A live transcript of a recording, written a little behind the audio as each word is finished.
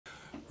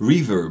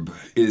Reverb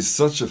is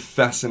such a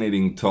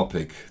fascinating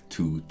topic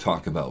to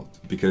talk about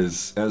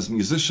because as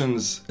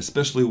musicians,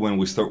 especially when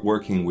we start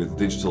working with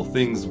digital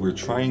things, we're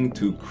trying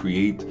to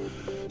create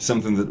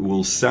something that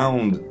will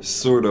sound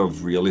sort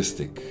of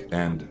realistic,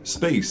 and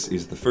space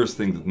is the first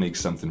thing that makes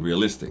something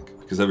realistic,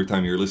 because every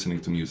time you're listening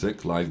to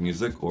music, live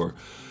music, or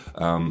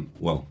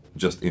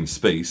just in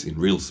space, in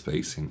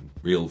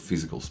real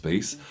physical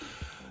space,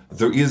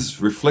 there is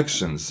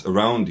reflections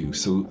around you,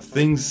 so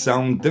things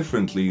sound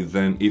differently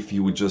than if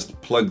you would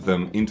just plug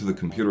them into the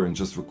computer and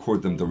just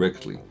record them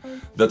directly.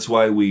 That's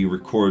why we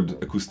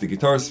record acoustic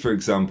guitars, for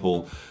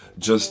example,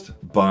 just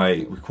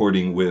by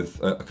recording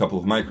with a couple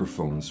of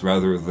microphones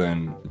rather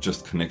than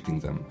just connecting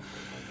them.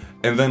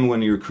 And then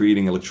when you're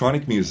creating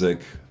electronic music,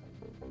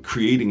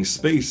 creating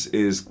space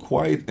is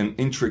quite an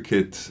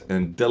intricate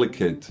and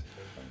delicate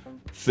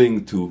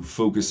thing to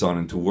focus on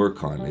and to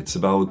work on. It's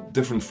about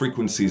different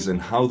frequencies and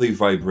how they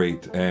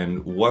vibrate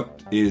and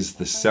what is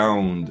the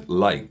sound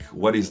like,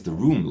 what is the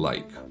room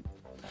like.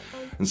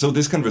 And so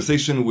this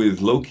conversation with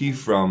Loki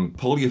from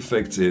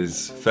Polyeffects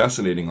is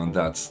fascinating on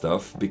that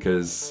stuff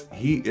because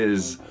he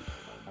is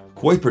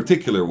quite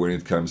particular when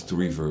it comes to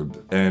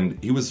reverb, and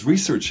he was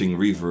researching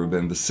reverb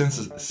and the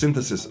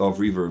synthesis of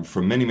reverb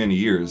for many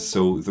years,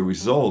 so the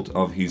result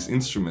of his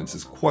instruments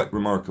is quite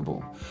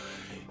remarkable.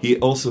 He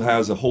also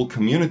has a whole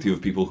community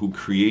of people who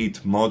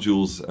create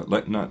modules,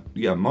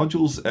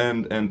 modules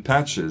and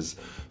patches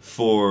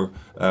for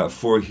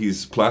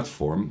his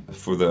platform,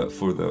 for the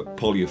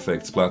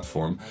Polyeffects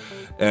platform,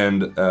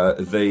 and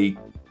they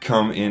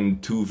come in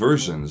two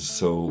versions.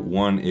 So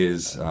one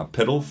is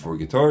pedal for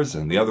guitars,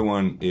 and the other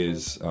one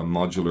is a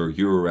modular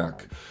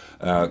Eurorack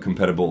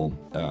compatible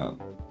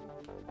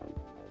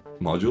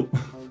module.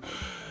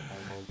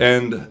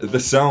 And the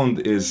sound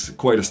is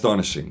quite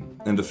astonishing.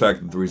 And the fact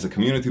that there is a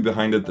community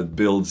behind it that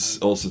builds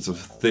all sorts of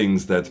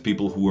things that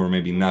people who are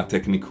maybe not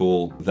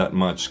technical that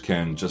much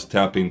can just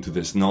tap into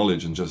this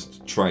knowledge and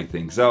just try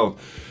things out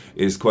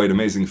is quite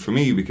amazing for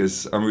me,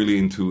 because I'm really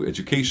into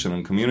education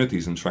and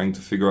communities and trying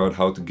to figure out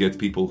how to get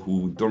people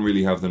who don't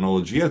really have the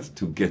knowledge yet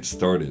to get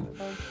started.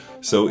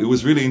 So it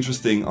was really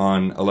interesting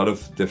on a lot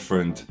of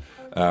different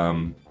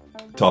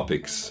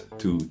topics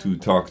to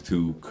talk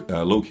to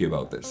Loki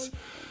about this.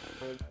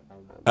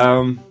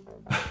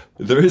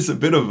 There is a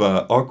bit of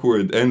an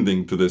awkward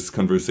ending to this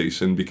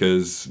conversation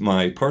because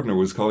my partner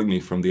was calling me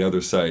from the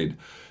other side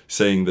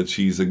saying that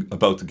she's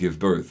about to give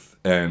birth,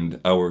 and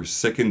our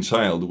second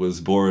child was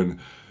born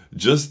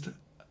just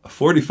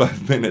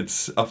 45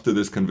 minutes after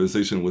this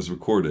conversation was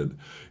recorded.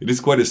 It is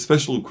quite a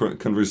special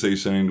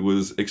conversation, and it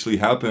was actually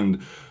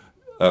happened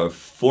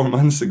 4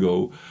 months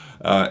ago.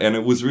 And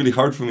it was really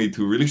hard for me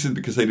to release it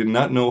because I did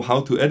not know how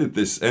to edit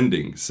this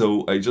ending.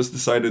 So I just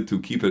decided to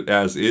keep it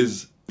as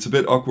is. It's a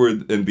bit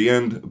awkward in the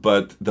end,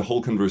 but the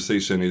whole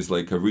conversation is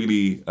like a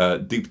really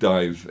deep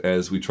dive,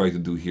 as we try to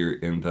do here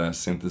in the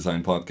Synth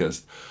Design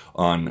podcast,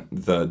 on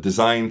the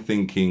design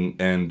thinking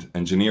and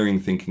engineering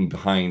thinking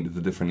behind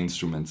the different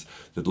instruments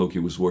that Loki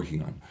was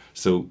working on.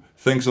 So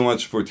thanks so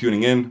much for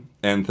tuning in,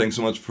 and thanks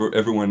so much for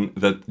everyone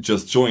that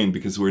just joined,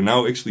 because we're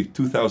now actually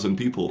 2,000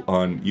 people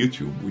on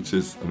YouTube, which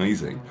is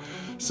amazing.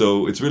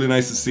 So it's really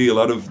nice to see a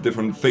lot of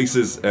different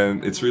faces,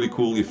 and it's really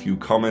cool if you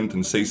comment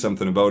and say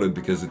something about it,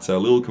 because it's a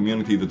little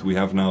community that we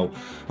have now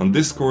on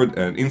Discord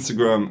and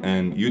Instagram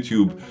and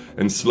YouTube,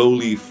 and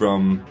slowly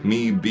from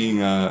me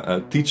being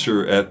a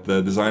teacher at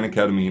the Design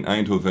Academy in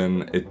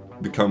Eindhoven, it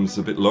becomes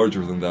a bit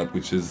larger than that,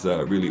 which is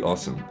really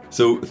awesome.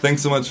 So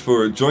thanks so much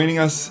for joining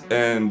us,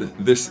 and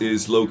this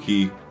is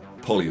Loki,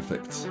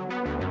 Polyeffects.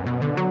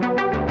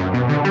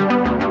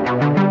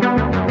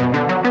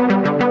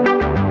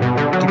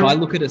 If I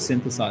look at a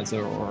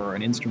synthesizer or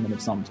an instrument of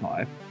some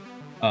type,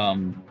 I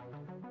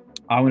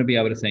want to be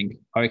able to think,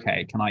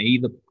 okay, can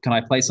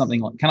I play something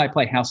like, can I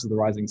play House of the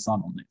Rising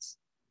Sun on this?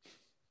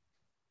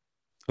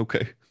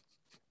 Okay.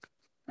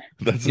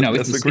 That's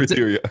the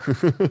criteria.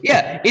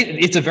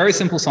 It's a very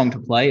simple song to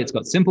play. It's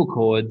got simple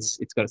chords.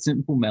 It's got a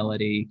simple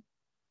melody.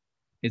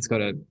 It's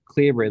got a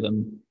clear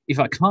rhythm. If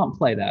I can't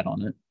play that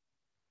on it,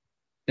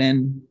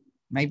 then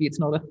maybe it's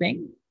not a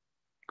thing.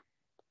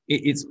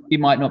 It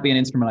might not be an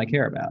instrument I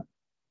care about.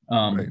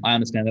 Right. I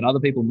understand that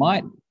other people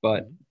might,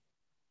 but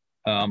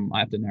I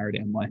have to narrow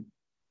down my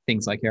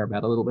things I care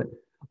about a little bit.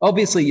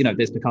 Obviously,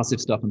 there's percussive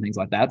stuff and things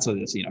like that, so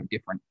there's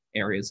different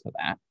areas for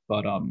that.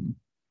 But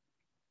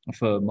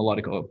for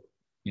melodic or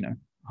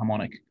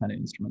harmonic kind of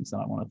instruments,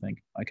 then I want to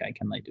think, okay,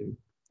 can they do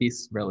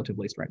this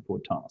relatively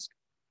straightforward task?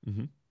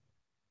 Mm-hmm.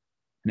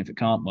 And if it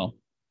can't, well,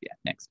 yeah,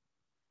 next.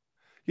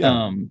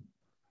 Yeah.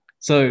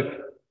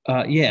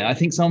 I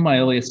think some of my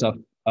earlier stuff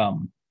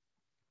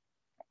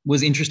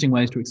was interesting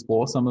ways to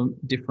explore some of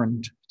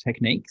different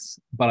techniques,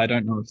 but I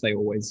don't know if they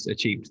always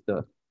achieved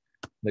the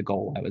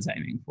goal I was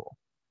aiming for.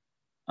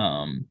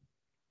 And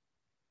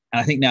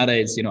I think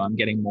nowadays, I'm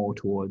getting more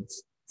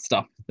towards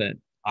stuff that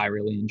I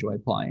really enjoy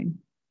playing,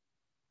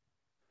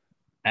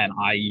 and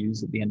I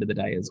use at the end of the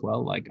day as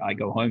well. Like I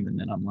go home and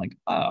then I'm like,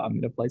 I'm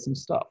going to play some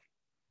stuff,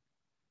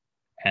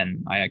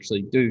 and I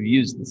actually do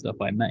use the stuff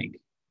I make.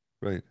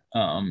 Right.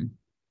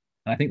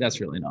 And I think that's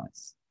really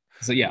nice.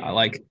 So yeah, I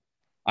like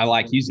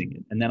using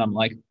it. And then I'm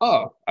like,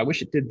 oh, I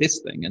wish it did this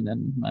thing. And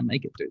then I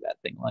make it do that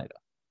thing later.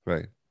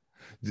 Right.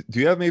 Do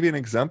you have maybe an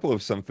example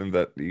of something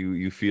that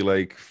you feel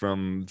like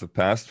from the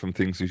past, from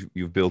things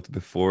you've built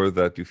before,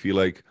 that you feel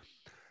like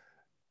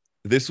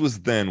this was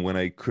then when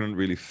I couldn't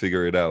really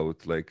figure it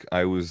out? Like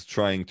I was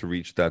trying to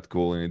reach that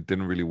goal and it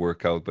didn't really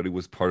work out, but it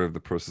was part of the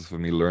process of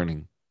me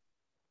learning.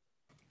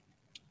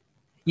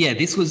 Yeah,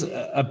 this was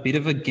a bit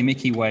of a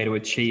gimmicky way to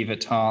achieve a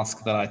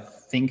task that I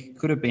think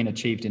could have been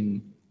achieved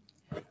in.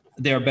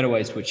 There are better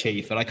ways to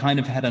achieve, but I kind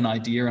of had an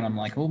idea and I'm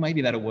like, well,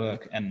 maybe that'll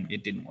work. And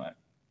it didn't work.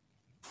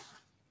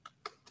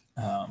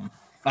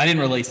 I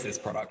didn't release this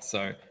product.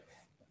 So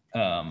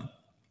um,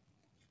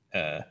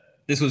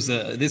 this was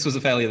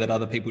a failure that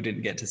other people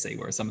didn't get to see,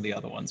 whereas some of the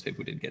other ones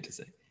people did get to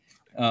see.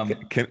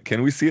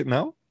 Can we see it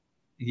now?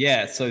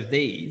 Yeah, so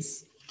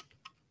these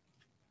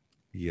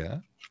Yeah.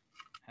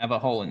 have a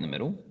hole in the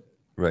middle.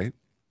 Right.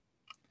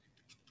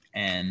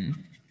 And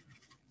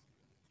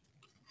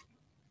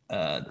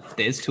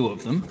there's two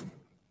of them.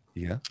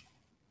 Yeah.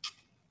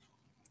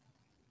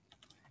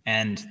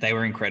 And they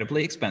were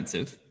incredibly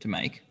expensive to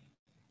make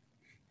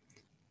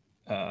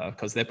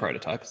because they're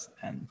prototypes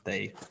and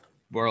they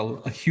were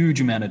a huge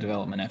amount of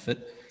development effort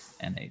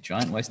and a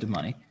giant waste of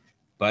money.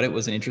 But it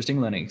was an interesting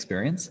learning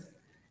experience.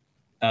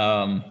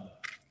 And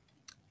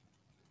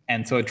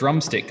so a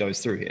drumstick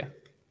goes through here.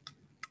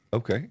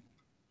 Okay.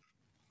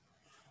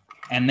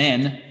 And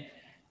then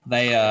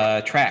they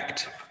are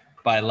tracked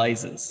by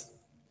lasers.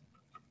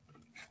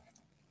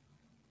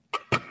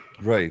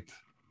 Right.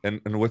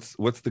 And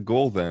what's the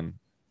goal then?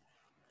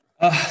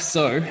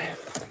 So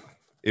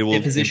It will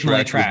positionally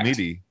interact with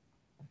MIDI.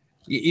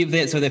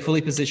 So they're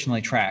fully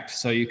positionally tracked.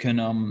 So you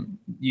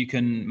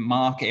can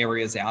mark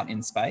areas out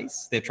in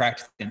space. They're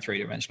tracked in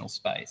three-dimensional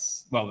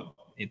space. Well,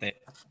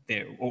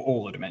 they're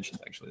all the dimensions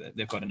actually.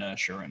 They've got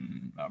inertia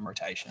and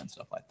rotation and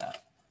stuff like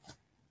that.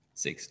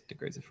 6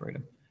 degrees of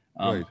freedom.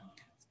 Right.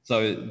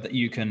 So that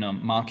you can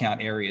mark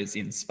out areas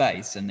in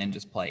space and then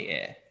just play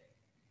air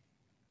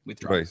with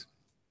drums. Right.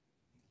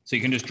 So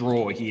you can just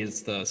draw,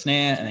 here's the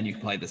snare, and then you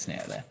can play the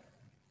snare there.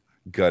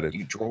 Got it.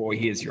 You draw,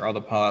 here's your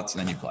other parts,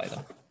 and then you play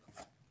them.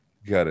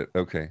 Got it.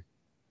 Okay.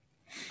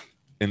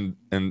 And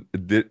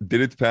did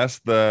it pass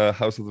the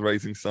House of the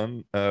Rising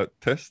Sun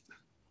test?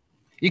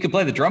 You could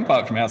play the drum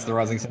part from House of the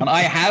Rising Sun.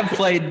 I have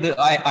played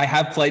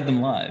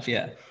them live,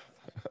 yeah.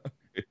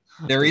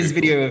 There is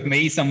video of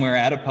me somewhere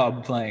at a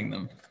pub playing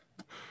them.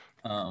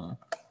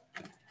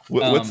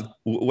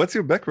 What's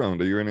your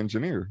background? Are you an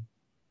engineer?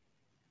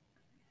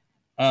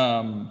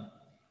 I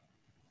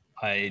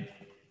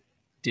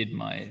did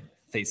my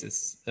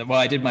thesis. Well,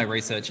 I did my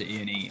research at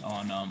uni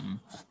on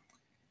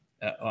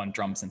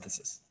drum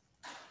synthesis.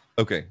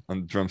 Okay,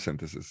 on drum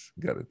synthesis.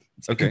 Got it.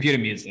 So okay. Computer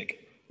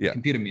music. Yeah.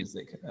 Computer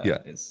music.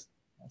 Is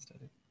I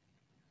studied.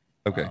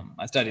 Okay.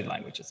 I studied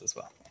languages as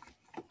well.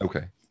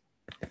 Okay.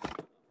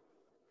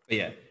 But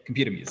yeah,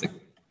 computer music.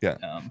 Yeah.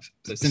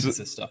 So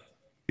synthesis stuff.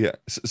 Yeah.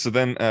 So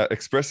then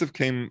Expressive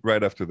came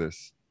right after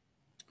this.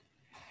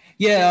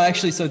 Yeah,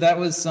 actually, so that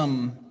was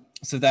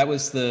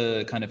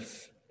the kind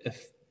of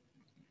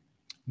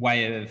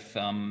way of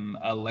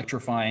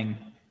electrifying,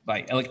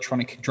 like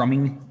electronic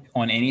drumming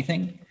on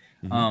anything.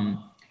 Mm-hmm.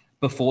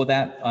 Before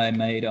that, I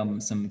made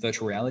some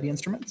virtual reality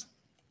instruments.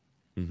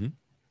 Mm-hmm.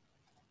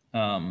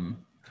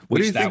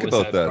 What do you think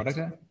about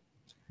that?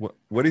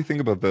 What do you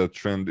think about the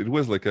trend? It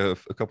was like a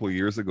couple of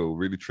years ago,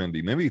 really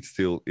trendy. Maybe it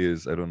still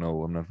is. I don't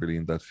know. I'm not really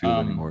in that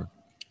field anymore.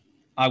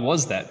 I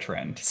was that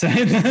trend. So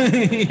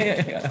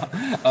yeah.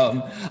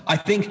 I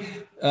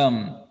think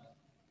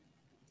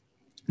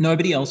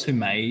nobody else who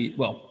made,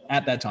 well,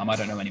 at that time, I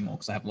don't know anymore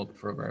because I haven't looked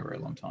for a very, very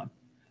long time.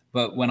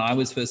 But when I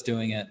was first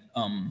doing it,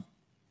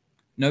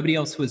 nobody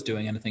else who was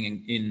doing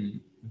anything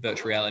in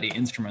virtual reality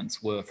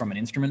instruments were from an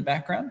instrument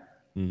background.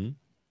 Mm-hmm.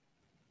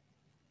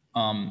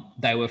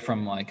 They were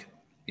from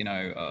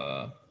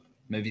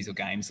movies or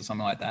games or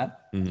something like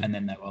that. Mm-hmm. And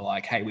then they were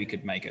like, hey, we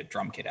could make a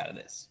drum kit out of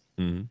this.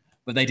 Mm-hmm.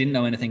 But they didn't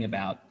know anything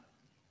about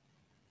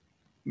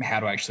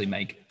how to actually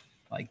make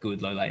like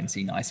good low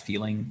latency, nice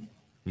feeling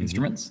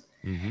instruments.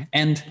 Mm-hmm.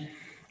 And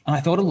I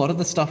thought a lot of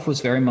the stuff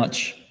was very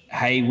much,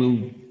 hey,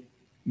 we'll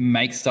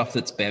make stuff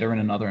that's better in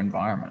another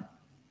environment.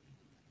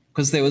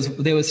 Because there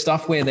was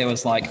stuff where there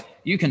was like,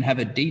 you can have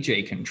a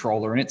DJ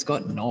controller and it's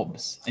got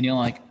knobs. And you're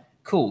like,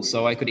 cool.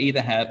 So I could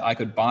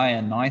buy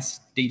a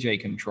nice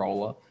DJ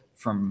controller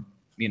from,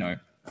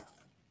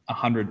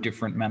 100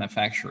 different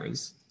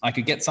manufacturers. I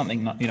could get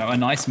something, a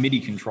nice MIDI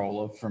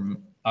controller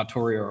from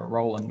Arturia or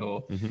Roland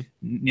or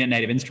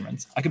Native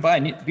Instruments. I could buy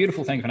a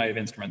beautiful thing for Native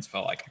Instruments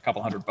for like a couple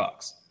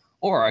 $100.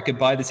 Or I could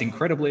buy this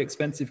incredibly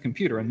expensive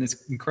computer and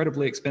this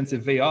incredibly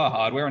expensive VR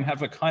hardware and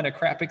have a kind of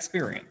crap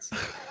experience.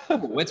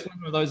 Which one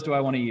of those do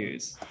I want to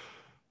use?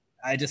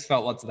 I just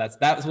felt lots of that.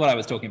 That was what I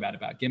was talking about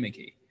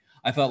gimmicky.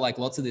 I felt like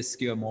lots of this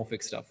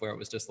skeuomorphic stuff where it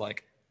was just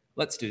like,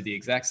 let's do the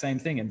exact same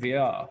thing in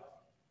VR.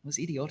 It was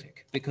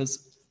idiotic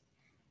because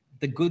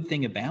the good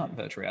thing about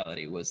virtual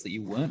reality was that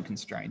you weren't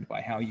constrained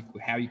by how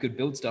you could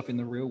build stuff in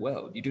the real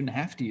world. You didn't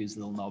have to use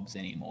little knobs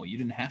anymore. You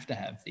didn't have to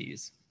have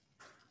these,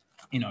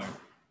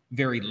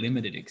 very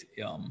limited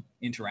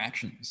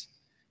interactions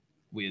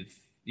with,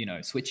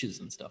 switches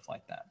and stuff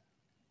like that.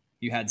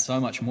 You had so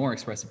much more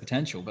expressive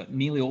potential, but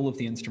nearly all of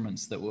the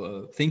instruments that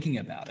were thinking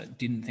about it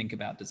didn't think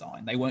about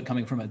design. They weren't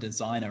coming from a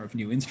designer of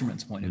new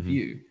instruments point of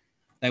view.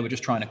 They were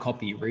just trying to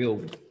copy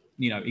real,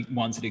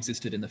 ones that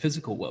existed in the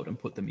physical world and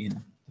put them in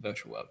the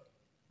virtual world.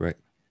 Right.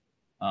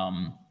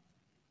 And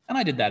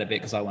I did that a bit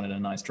because I wanted a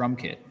nice drum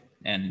kit,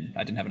 and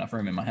I didn't have enough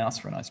room in my house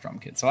for a nice drum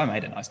kit. So I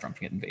made a nice drum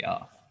kit in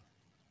VR.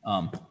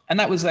 And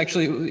that was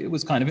actually, it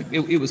was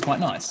quite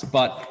nice.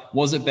 But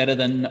was it better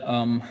than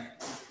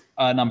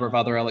a number of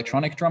other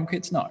electronic drum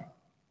kits? No.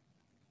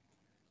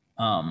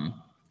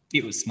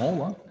 It was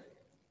smaller.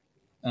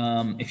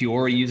 If you're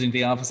already using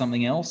VR for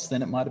something else,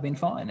 then it might have been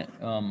fine. It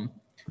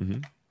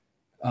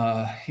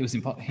was,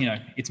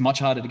 it's much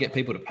harder to get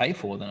people to pay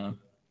for than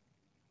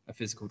a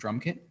physical drum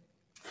kit.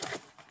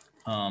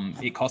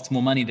 It costs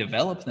more money to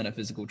develop than a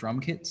physical drum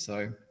kit,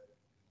 so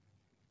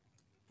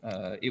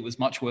it was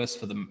much worse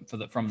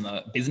from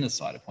the business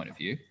side of point of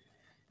view. It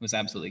was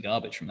absolutely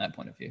garbage from that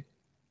point of view.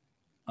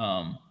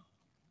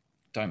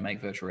 Don't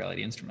make virtual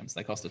reality instruments.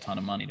 They cost a ton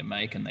of money to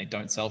make, and they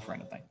don't sell for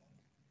anything.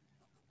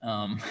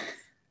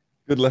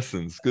 Good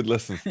lessons there.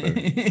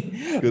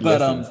 Good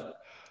but lessons.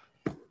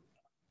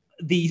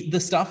 The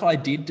stuff I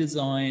did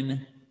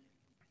design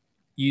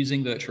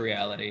using virtual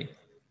reality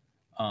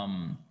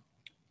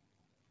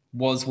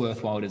was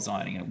worthwhile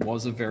designing. It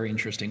was a very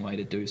interesting way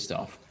to do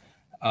stuff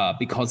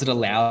because it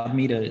allowed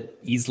me to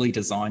easily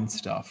design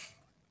stuff.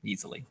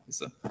 Easily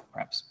is a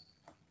perhaps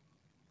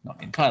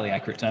not entirely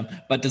accurate term,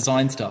 but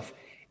design stuff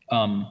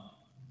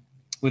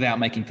without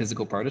making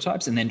physical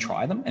prototypes, and then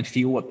try them and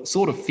feel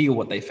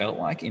what they felt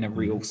like in a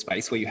real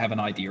space where you have an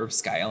idea of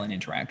scale and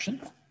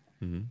interaction.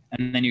 And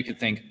then you could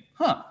think,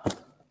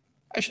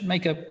 I should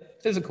make a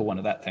physical one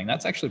of that thing.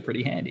 That's actually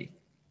pretty handy.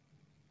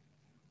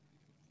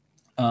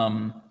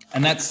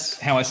 And that's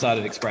how I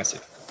started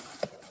Expressive.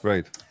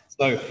 Right.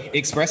 So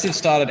Expressive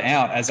started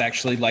out as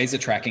actually laser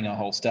tracking a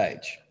whole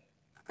stage.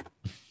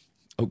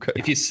 Okay.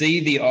 If you see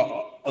the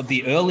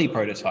early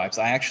prototypes,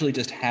 I actually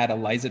just had a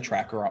laser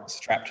tracker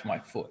strapped to my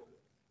foot.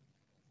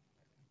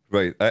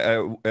 Right.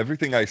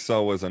 Everything I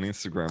saw was on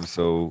Instagram.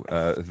 So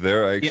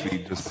there I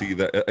actually just see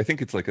that. I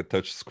think it's like a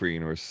touch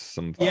screen or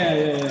something.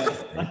 Yeah.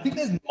 I think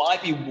there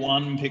might be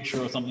one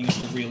picture or something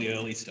of the really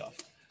early stuff,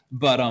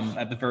 but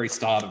at the very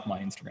start of my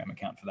Instagram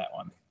account for that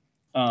one.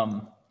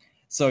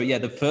 So yeah,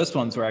 the first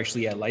ones were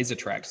actually laser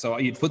tracked. So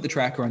you'd put the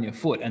tracker on your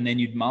foot, and then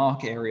you'd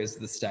mark areas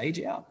of the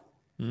stage out.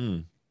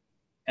 And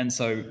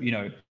so,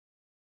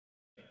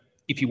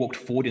 if you walked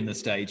forward in the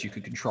stage, you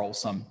could control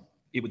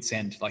it would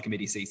send like a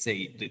MIDI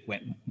CC that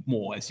went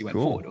more as you went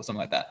forward or something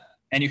like that.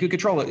 And you could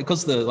control it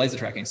because the laser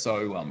tracking is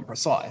so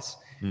precise.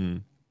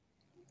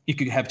 You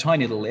could have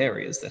tiny little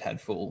areas that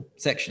had full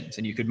sections,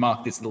 and you could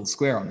mark this little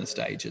square on the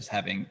stage as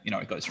having,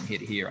 it goes from here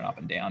to here and up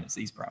and down. It's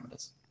these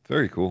parameters.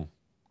 Very cool.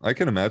 I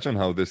can imagine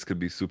how this could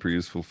be super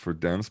useful for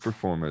dance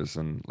performers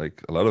and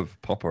like a lot of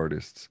pop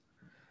artists,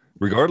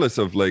 regardless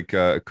of like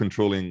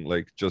controlling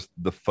like just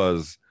the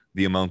fuzz,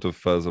 the amount of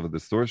fuzz of a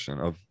distortion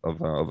of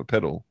a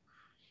pedal.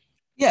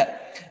 Yeah,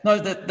 no,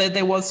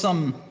 there was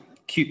some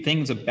cute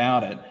things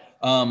about it,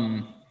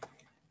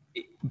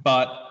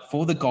 but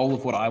for the goal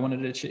of what I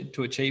wanted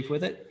to achieve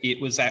with it,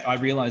 I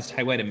realized,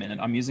 hey, wait a minute,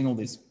 I'm using all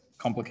this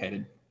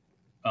complicated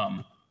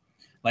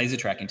laser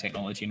tracking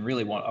technology, and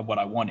really what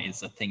I want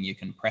is a thing you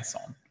can press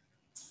on.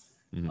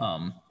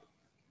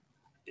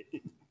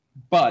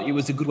 But it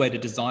was a good way to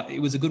design.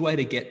 It was a good way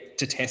to get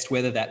to test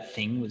whether that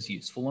thing was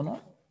useful or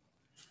not.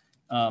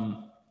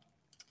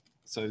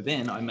 So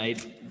then I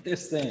made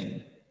this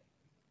thing,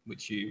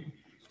 which you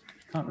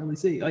can't really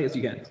see. Oh, yes,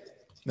 you can.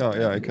 No,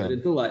 yeah, I can.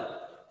 Into the light.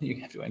 You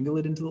have to angle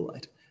it into the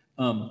light.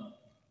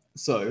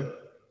 So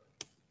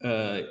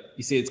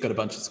you see it's got a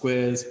bunch of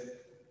squares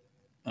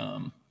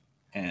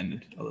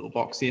and a little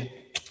box here.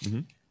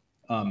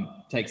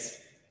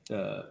 Takes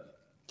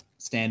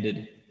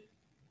standard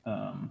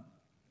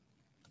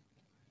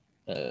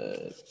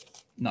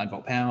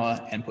 9-volt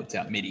power and puts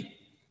out MIDI.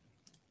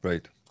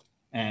 Right.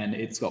 And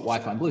it's got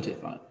Wi-Fi and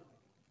Bluetooth on it.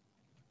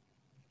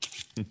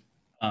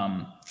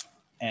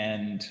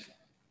 And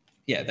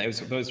yeah,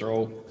 those are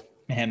all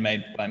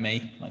handmade by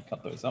me. I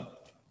cut those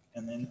up,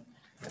 and then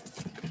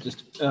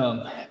just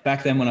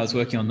back then when I was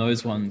working on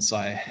those ones,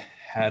 I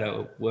had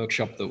a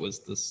workshop that was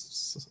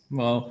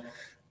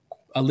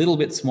a little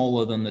bit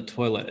smaller than the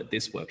toilet at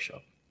this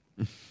workshop.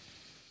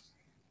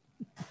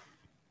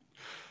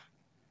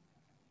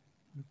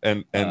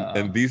 And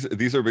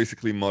these are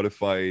basically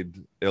modified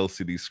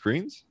LCD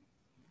screens?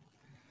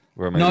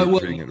 Or am I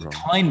reading it wrong?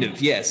 Kind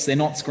of, yes. They're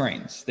not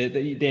screens. They're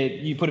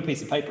you put a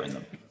piece of paper in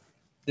them.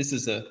 This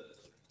is if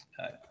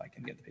I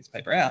can get the piece of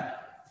paper out,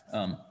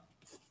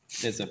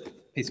 there's a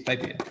piece of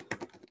paper here.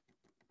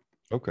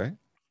 Okay.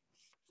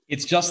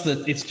 It's just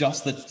that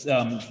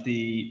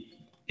the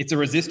It's a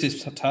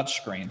resistive touch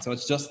screen, so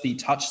it's just the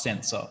touch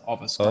sensor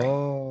of a screen.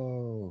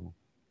 Oh,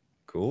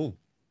 cool.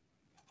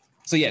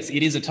 So yes,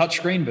 it is a touch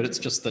screen, but it's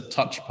just the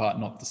touch part,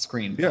 not the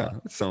screen Yeah,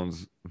 part. it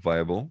sounds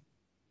viable.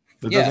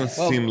 It Yeah,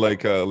 doesn't well, seem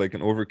like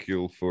an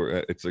overkill for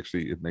it's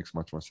actually it makes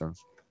much more sense.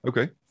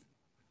 Okay.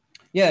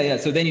 yeah.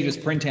 So then you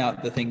just print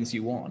out the things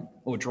you want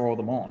or draw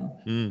them on,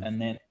 Mm.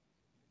 and then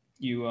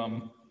you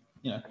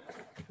you know.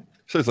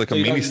 So it's like So a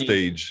you mini don't need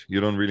stage.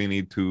 You don't really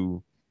need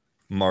to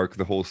mark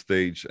the whole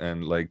stage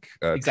and like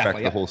track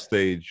exactly. the Yeah. whole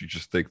stage. You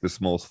just take the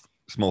small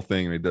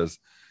thing and it does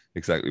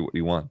exactly what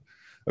you want.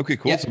 Okay,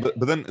 cool. Yeah. So,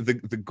 but then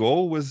the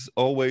goal was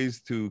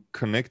always to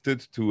connect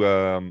it to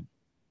a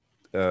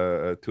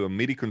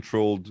MIDI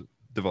controlled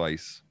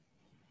device.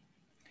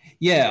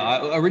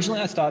 Yeah.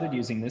 Originally, I started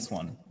using this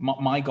one.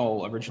 My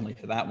goal originally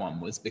for that one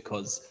was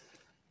because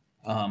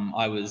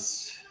I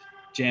was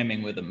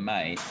jamming with a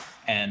mate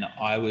and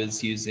I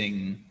was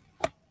using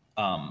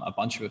a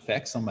bunch of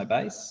effects on my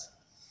bass.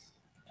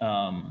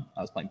 I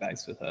was playing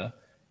bass with her,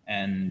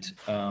 and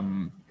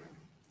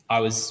I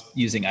was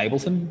using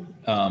Ableton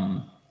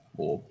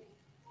or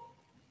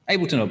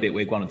Ableton or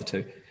Bitwig, one of the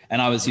two,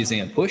 and I was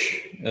using a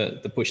Push,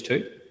 the Push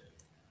 2.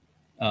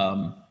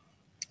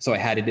 So I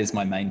had it as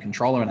my main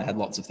controller, and I had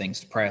lots of things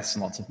to press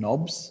and lots of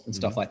knobs and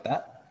stuff like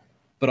that.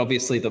 But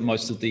obviously, that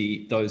most of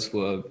those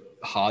were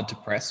hard to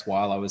press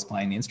while I was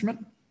playing the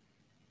instrument,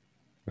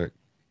 Right.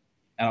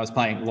 and I was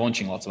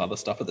launching lots of other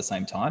stuff at the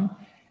same time.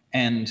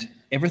 And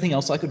everything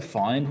else I could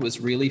find was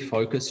really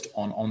focused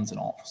on ons and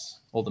offs,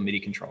 all the MIDI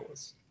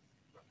controllers.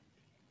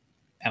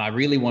 And I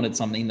really wanted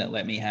something that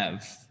let me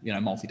have,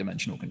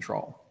 multi-dimensional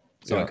control.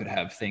 So I could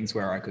have things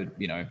where I could,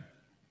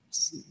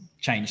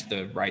 change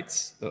the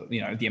rates,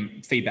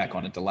 the feedback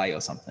on a delay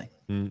or something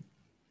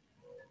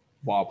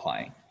while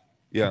playing.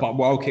 Yeah. But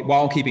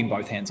while keeping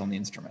both hands on the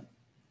instrument.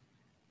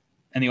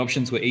 And the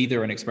options were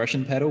either an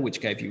expression pedal,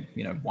 which gave you,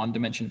 one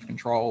dimension of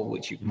control,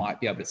 which you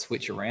might be able to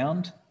switch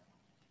around.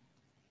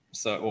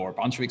 So, or a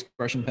bunch of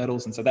expression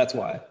pedals. And so that's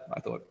why I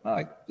thought,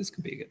 this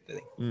could be a good thing.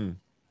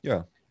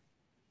 Yeah.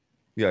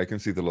 Yeah, I can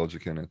see the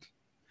logic in it.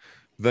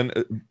 Then,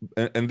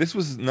 and this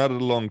was not a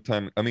long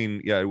time. I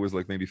mean, yeah, it was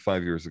like maybe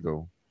 5 years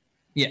ago.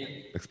 Yeah.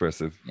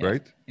 Expressive, Yeah.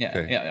 right? Yeah.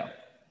 Okay. Yeah.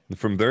 And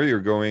from there, you're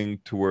going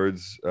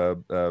towards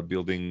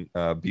building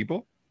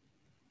Bebo.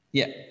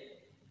 Yeah.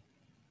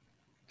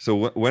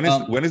 So when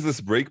is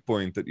this break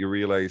point that you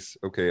realize,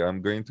 okay,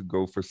 I'm going to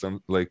go for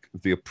some, like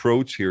the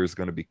approach here is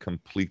going to be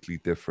completely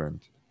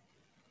different.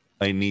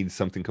 I need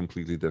something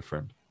completely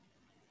different.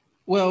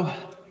 Well,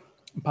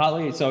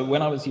 partly. So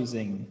when I was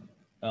using,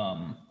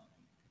 there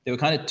were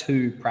kind of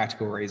two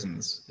practical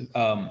reasons.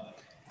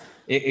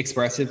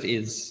 Expressive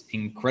is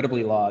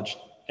incredibly large.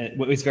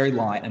 It's very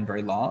light and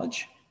very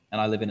large. And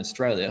I live in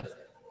Australia,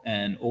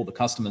 and all the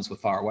customers were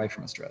far away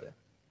from Australia.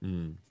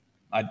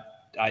 I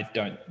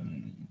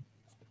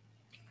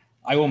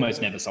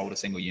almost never sold a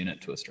single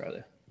unit to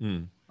Australia.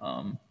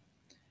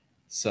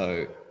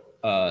 So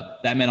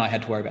that meant I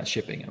had to worry about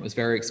shipping, and it was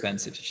very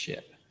expensive to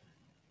ship.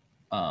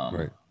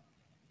 Right.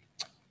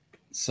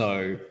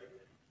 So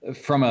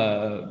from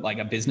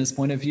a business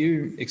point of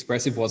view,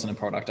 Expressive wasn't a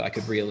product I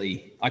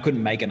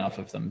couldn't make enough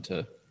of them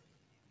to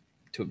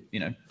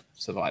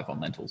survive on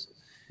lentils.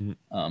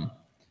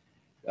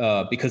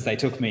 Because they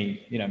took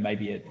me,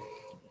 maybe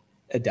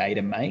a day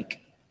to make.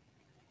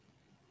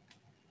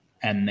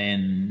 And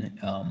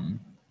then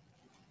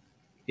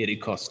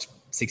it'd cost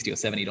 $60 or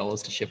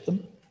 $70 to ship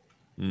them.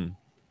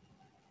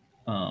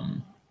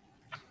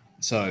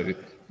 So,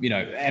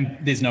 and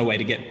there's no way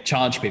to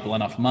charge people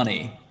enough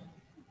money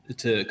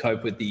to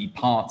cope with the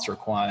parts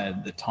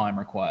required, the time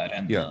required,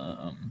 and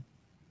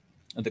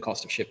the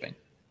cost of shipping.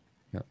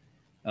 Yeah.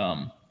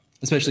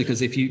 Especially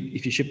because if you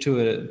ship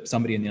to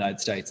somebody in the United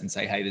States and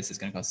say, hey, this is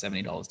going to cost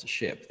 $70 to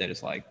ship, they're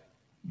just like,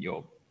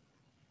 you're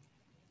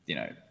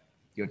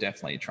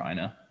definitely trying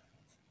to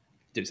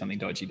do something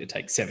dodgy to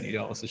take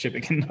 $70 to ship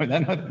it. No,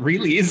 that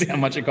really is how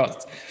much it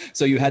costs.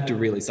 So you had to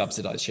really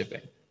subsidize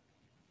shipping.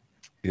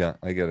 Yeah,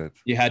 I get it.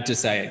 You had to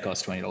say it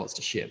costs $20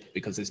 to ship,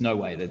 because there's no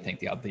way they'd think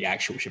the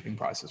actual shipping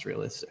price is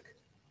realistic.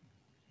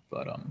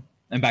 But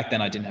and back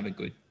then I didn't have a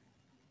good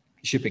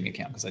shipping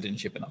account because I didn't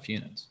ship enough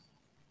units.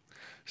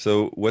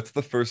 So what's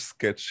the first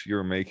sketch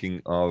you're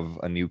making of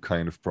a new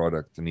kind of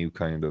product, a new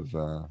kind of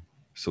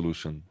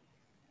solution?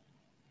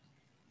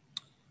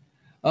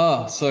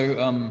 Well,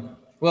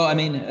 I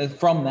mean,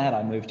 from that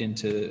I moved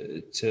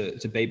into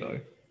Bebo.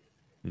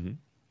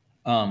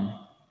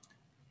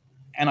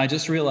 And I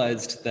just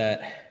realized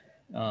that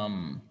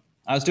I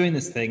was doing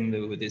this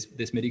thing with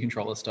this MIDI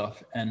controller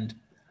stuff, and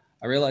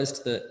I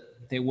realized that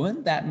there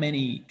weren't that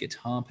many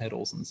guitar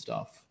pedals and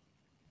stuff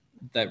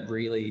that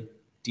really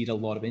did a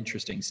lot of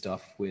interesting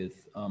stuff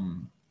with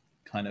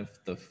kind of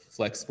the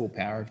flexible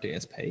power of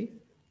DSP.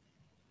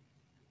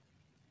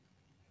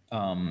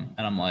 And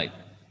I'm like,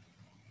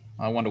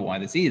 I wonder why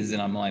this is.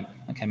 And I'm like,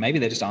 okay, maybe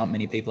there just aren't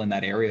many people in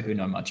that area who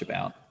know much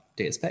about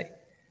DSP.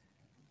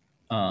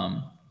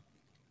 And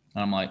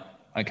I'm like,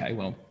 okay,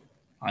 well,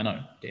 I know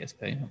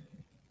DSP.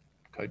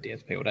 Code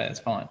DSP all day, it's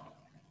fine.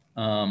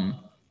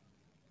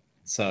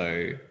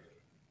 So,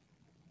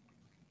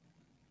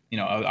 you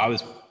know, I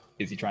was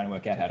busy trying to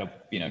work out how to,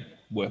 you know,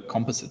 work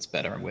composites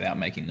better without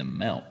making them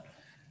melt,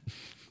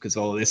 because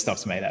all of this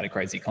stuff's made out of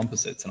crazy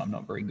composites and I'm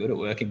not very good at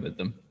working with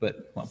them.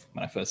 But well,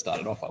 when I first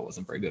started off, I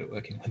wasn't very good at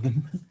working with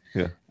them.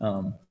 Yeah.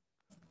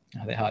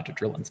 They're hard to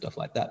drill and stuff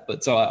like that.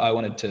 But so I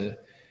wanted to,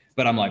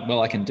 but I'm like,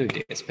 well, I can do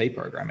DSP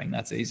programming.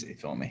 That's easy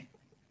for me.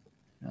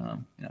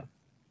 You know,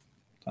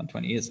 done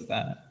 20 years of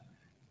that.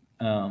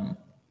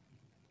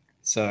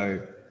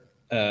 So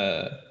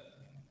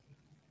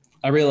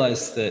I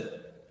realized that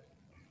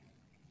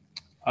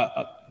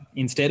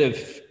instead of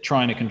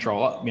trying to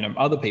control, you know,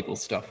 other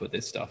people's stuff with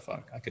this stuff,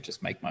 I could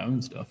just make my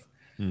own stuff.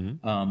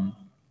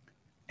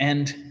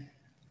 And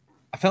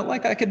I felt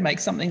like I could make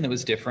something that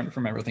was different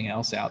from everything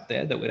else out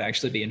there that would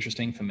actually be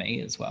interesting for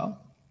me as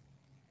well.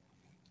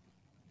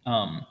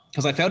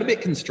 Because I felt a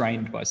bit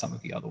constrained by some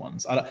of the other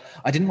ones. I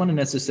didn't want to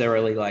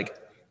necessarily like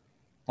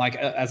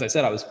as I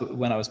said,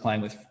 when I was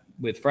playing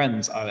with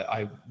friends,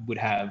 I would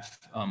have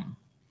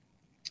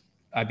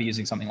I'd be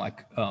using something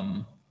like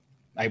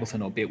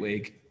Ableton or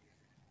Bitwig,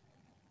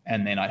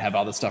 and then I'd have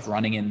other stuff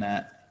running in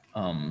that.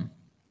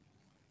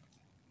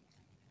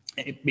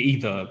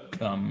 Either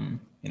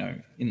you know,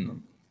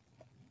 in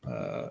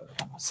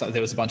so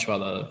there was a bunch of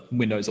other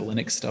Windows or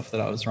Linux stuff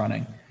that I was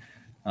running,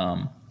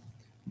 a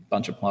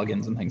bunch of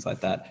plugins and things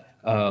like that.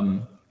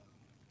 And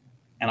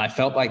I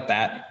felt like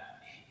that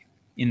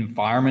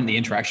environment, the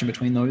interaction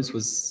between those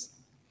was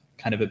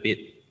kind of a bit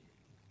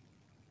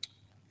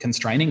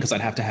constraining, because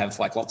I'd have to have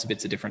like lots of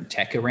bits of different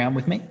tech around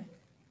with me.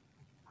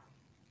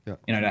 Yeah.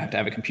 You know, to have to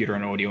have a computer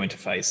and audio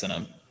interface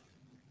and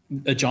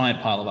a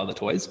giant pile of other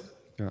toys.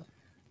 Yeah.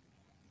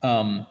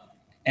 And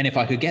if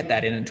I could get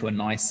that into a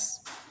nice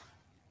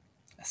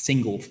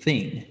single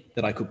thing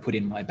that I could put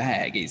in my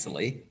bag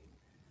easily,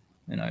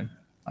 you know,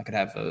 I could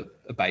have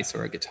a bass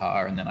or a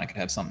guitar, and then I could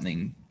have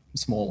something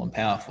small and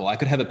powerful. I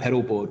could have a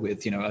pedal board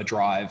with, you know, a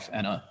drive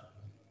and a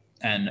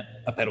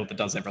pedal that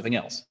does everything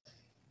else.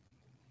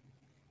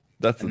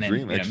 That's the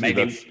dream, you know,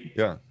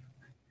 actually.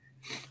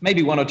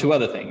 Maybe one or two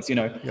other things, you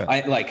know. Yeah.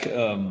 I like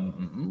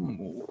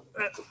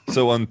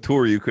so on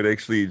tour you could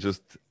actually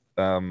just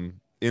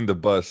in the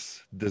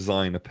bus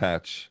design a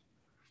patch.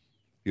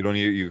 You don't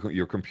need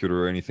your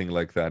computer or anything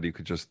like that. You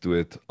could just do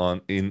it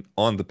on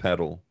the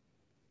pedal,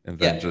 and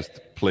then just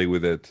play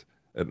with it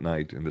at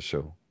night in the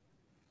show.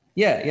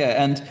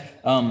 Yeah, and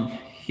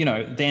you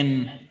know,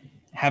 then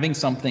having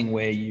something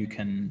where you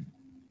can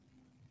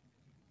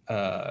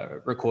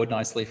record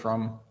nicely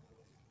from,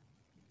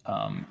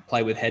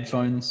 play with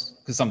headphones,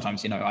 because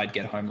sometimes, you know, I'd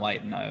get home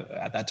late, and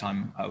at that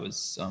time I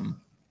was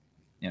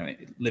you know,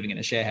 living in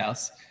a share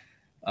house.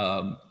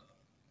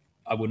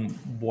 I wouldn't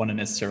want to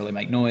necessarily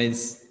make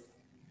noise.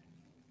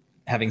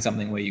 Having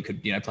something where you could,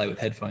 you know, play with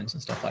headphones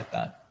and stuff like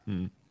that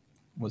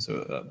was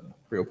a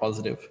real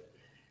positive.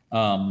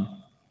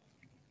 And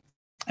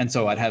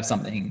so I'd have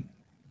something,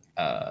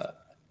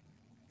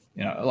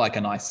 you know, like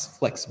a nice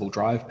flexible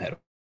drive pedal,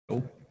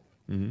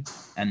 and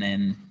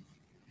then,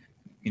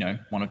 you know,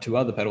 one or two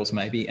other pedals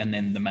maybe, and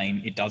then the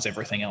main, it does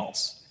everything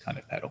else kind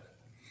of pedal.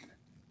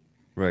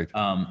 Right.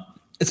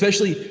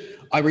 Especially,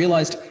 I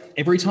realized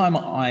every time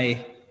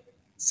I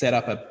set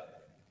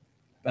up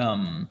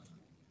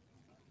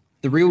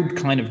the real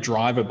kind of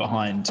driver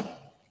behind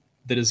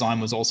the design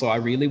was also, I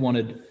really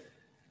wanted,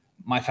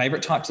 my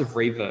favorite types of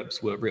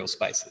reverbs were real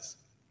spaces,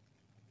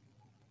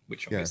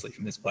 which obviously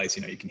from this place,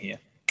 you know, you can hear.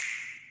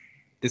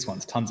 This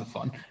one's tons of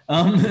fun.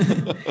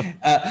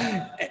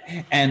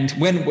 And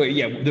when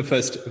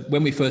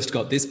we first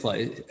got this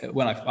place,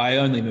 when I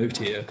only moved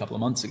here a couple of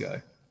months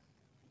ago,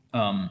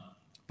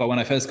 but when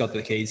I first got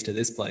the keys to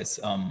this place,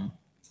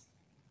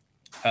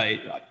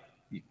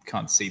 you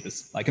can't see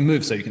this. I can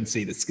move so you can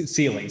see the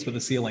ceilings, but the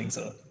ceilings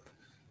are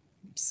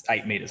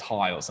 8 meters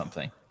high or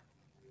something.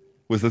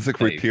 Was this a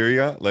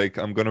criteria? Like,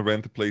 I'm going to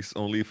rent a place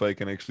only if I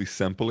can actually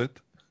sample it?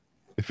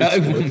 If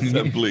it's worth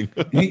sampling.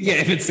 Yeah,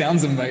 if it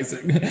sounds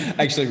amazing.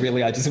 Actually,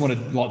 really, I just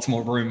wanted lots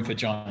more room for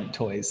giant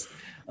toys.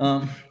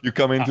 You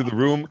come into the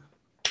room.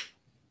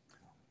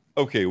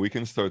 Okay, we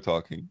can start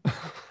talking.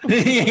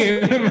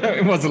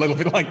 It was a little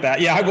bit like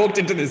that. Yeah, I walked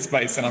into this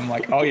space and I'm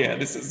like, oh yeah,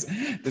 this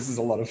is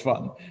a lot of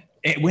fun.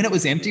 When it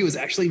was empty, it was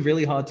actually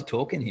really hard to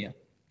talk in here.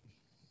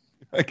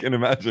 I can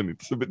imagine.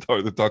 It's a bit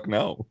hard to talk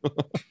now.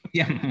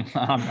 Yeah,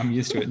 I'm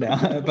used to it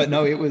now. But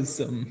no, it was,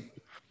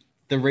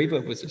 the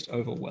reverb was just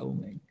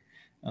overwhelming.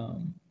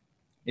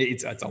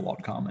 It's a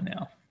lot calmer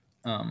now.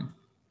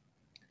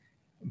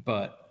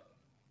 But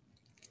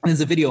there's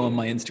a video on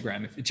my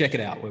Instagram, if you check it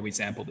out, where we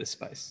sample this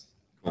space.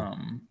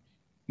 When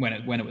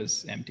it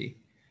was empty.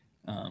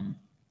 But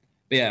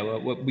yeah,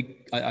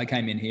 I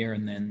came in here,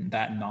 and then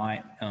that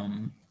night,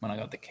 when I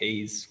got the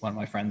keys, one of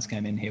my friends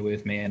came in here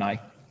with me, and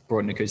I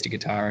brought an acoustic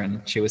guitar,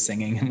 and she was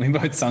singing, and we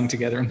both sung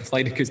together and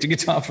played acoustic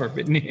guitar for a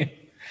bit in here.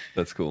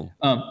 That's cool.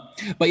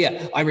 But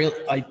yeah,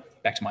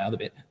 back to my other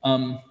bit.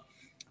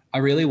 I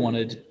really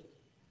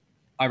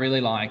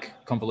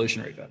like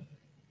convolution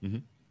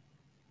reverb.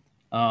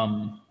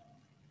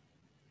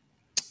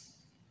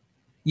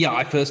 Yeah,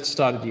 I first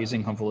started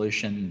using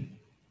convolution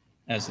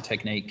as a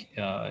technique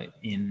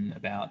in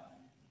about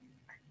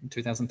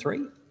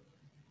 2003,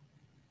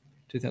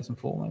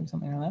 2004, maybe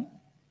something like that.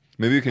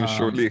 Maybe you can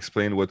shortly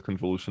explain what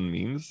convolution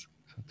means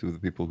to the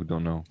people who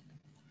don't know.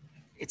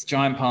 It's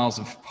giant piles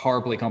of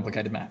horribly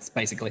complicated maths,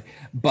 basically.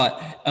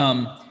 But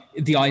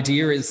the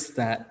idea is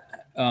that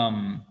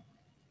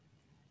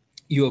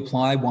you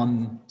apply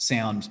one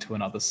sound to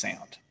another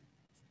sound.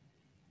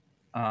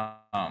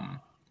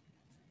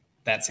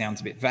 That sounds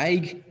a bit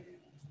vague,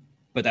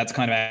 but that's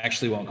kind of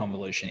actually what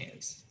convolution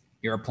is.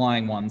 You're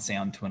applying one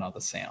sound to another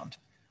sound.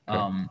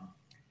 Okay.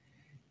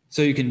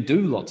 So you can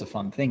do lots of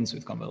fun things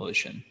with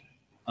convolution.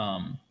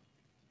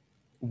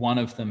 One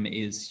of them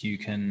is you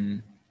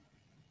can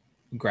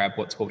grab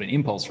what's called an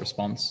impulse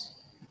response,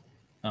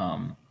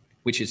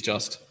 which is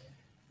just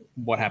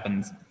what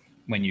happens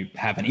when you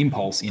have an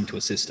impulse into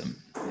a system,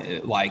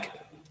 like,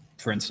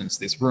 for instance,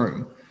 this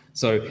room.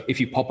 So if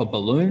you pop a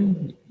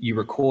balloon, you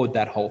record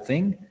that whole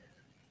thing,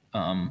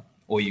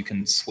 or you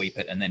can sweep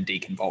it and then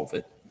deconvolve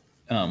it.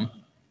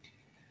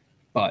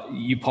 But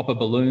you pop a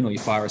balloon or you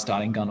fire a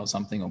starting gun or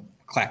something, or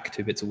clack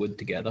two bits of wood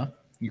together,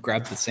 you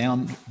grab the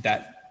sound,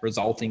 that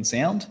resulting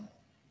sound,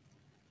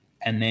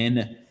 and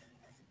then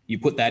you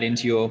put that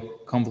into your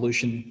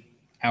convolution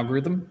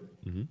algorithm.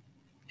 Mm-hmm.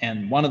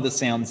 And one of the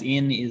sounds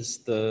in is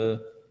the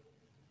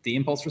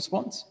impulse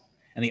response,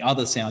 and the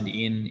other sound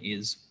in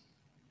is,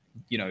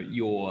 you know,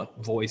 your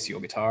voice, your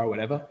guitar, or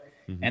whatever.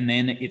 Mm-hmm. And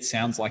then it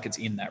sounds like it's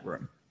in that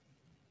room.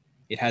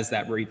 It has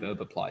that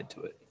reverb applied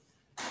to it.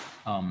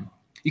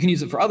 You can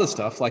use it for other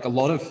stuff, like a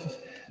lot of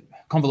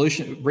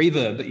convolution.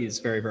 Reverb is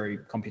very, very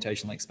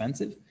computationally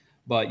expensive,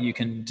 but you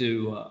can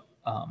do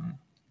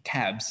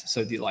cabs.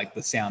 So like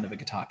the sound of a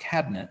guitar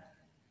cabinet,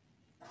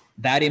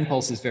 that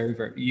impulse is very,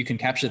 very, you can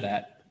capture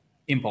that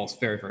impulse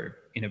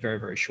in a very,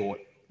 very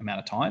short amount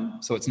of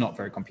time. So it's not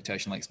very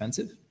computationally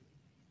expensive.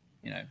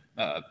 You know,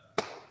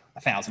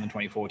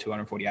 1024,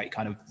 248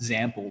 kind of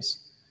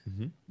samples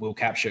mm-hmm. will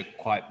capture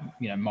quite,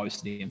 you know, most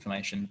of the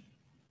information.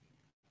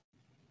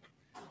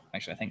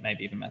 Actually, I think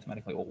maybe even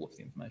mathematically all of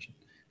the information.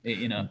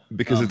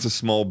 Because it's a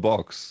small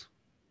box.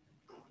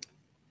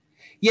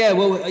 Yeah,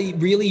 well,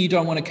 really, you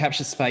don't want to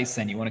capture space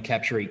then. You want to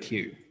capture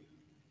EQ.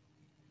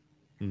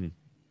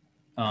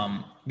 Mm-hmm.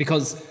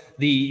 Because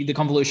the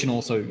convolution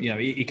also, you know,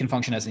 it can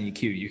function as an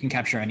EQ. You can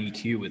capture an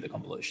EQ with the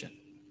convolution.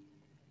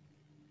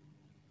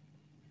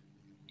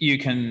 You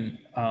can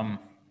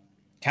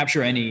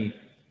capture any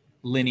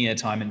linear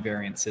time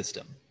invariant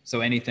system. So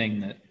anything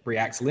that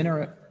reacts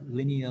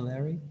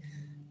linearly,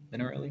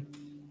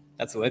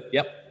 that's the word,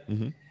 yep.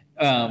 Mm-hmm.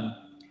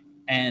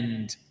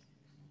 And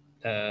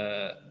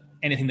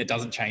anything that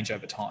doesn't change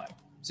over time.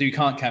 So you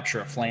can't capture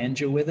a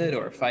flanger with it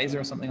or a phasor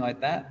or something like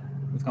that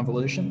with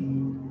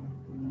convolution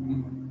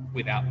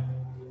without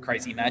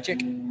crazy magic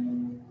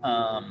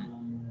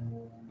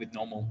with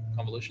normal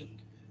convolution.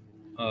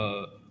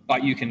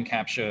 But you can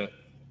capture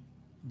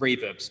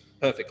reverbs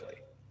perfectly.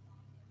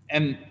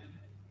 And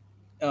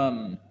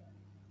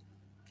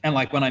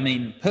like when I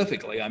mean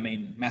perfectly, I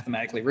mean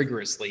mathematically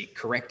rigorously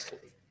correctly.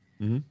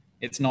 Mm-hmm.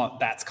 It's not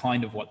that's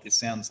kind of what this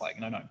sounds like.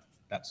 No,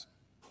 that's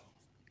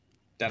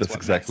what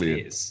exactly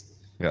it is.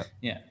 Yeah.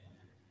 Yeah.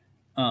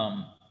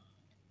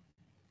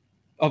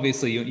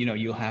 Obviously,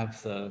 you'll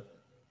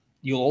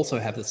also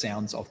have the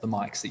sounds of the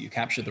mics that you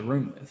capture the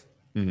room with.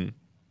 Mm-hmm.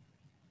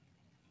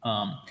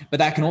 But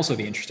that can also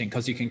be interesting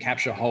because you can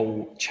capture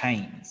whole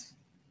chains.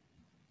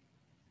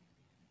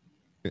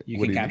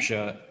 You can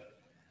capture.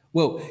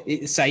 Well,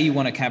 say you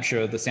want to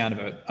capture the sound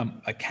of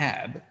a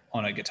cab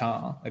on a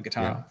guitar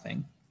yeah.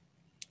 thing.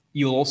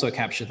 You'll also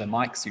capture the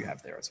mics you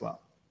have there as well.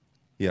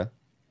 Yeah.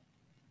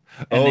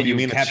 And you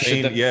mean a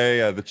chain?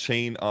 The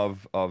chain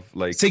of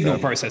like signal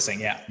processing.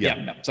 Yeah.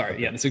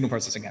 The signal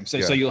processing game.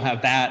 So you'll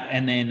have that,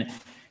 and then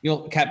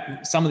you'll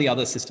some of the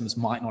other systems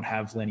might not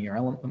have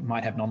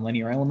might have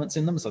non-linear elements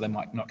in them, so they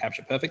might not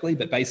capture perfectly.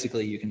 But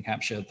basically, you can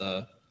capture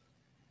the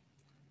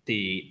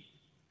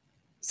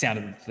sound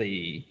of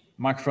the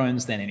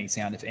microphones, then any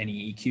sound of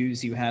any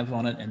EQs you have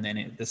on it, and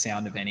then the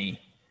sound of any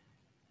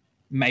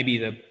maybe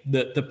the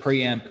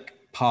preamp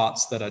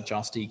parts that are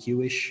just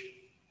EQ-ish,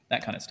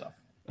 that kind of stuff.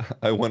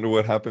 I wonder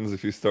what happens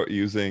if you start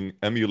using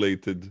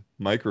emulated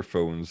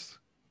microphones,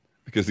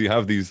 because you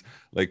have these,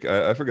 like,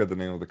 I forget the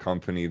name of the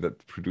company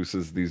that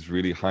produces these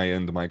really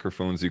high-end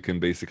microphones. You can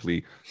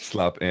basically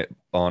slap it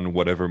on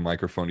whatever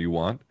microphone you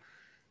want.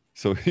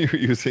 So you're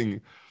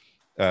using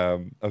a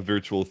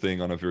virtual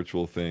thing on a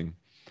virtual thing.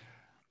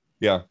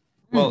 Yeah.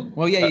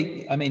 Well,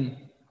 yeah. I mean,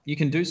 you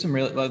can do some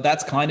real.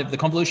 That's kind of the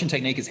convolution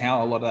technique is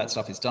how a lot of that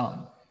stuff is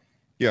done.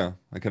 Yeah,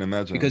 I can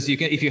imagine. Because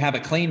if you have a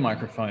clean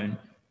microphone,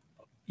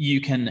 you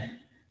can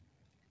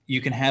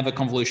have a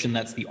convolution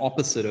that's the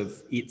opposite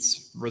of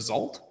its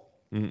result.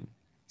 Mm-hmm.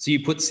 So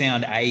you put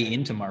sound A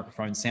into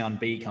microphone, sound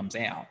B comes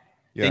out.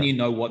 Yeah. Then you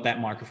know what that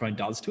microphone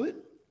does to it.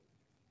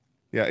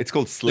 Yeah, it's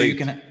called slate.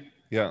 So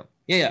Yeah.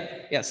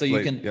 So slate,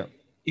 you can,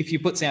 if you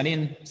put sound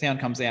in, sound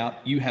comes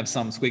out, you have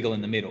some squiggle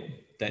in the middle.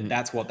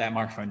 that's what that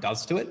microphone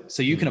does to it.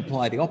 So you can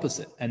apply the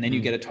opposite, and then you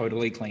get a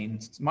totally clean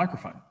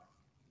microphone.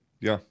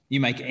 Yeah. You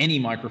make any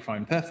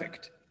microphone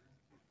perfect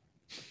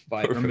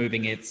by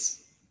removing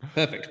its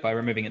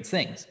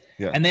things.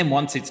 Yeah. And then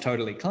once it's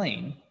totally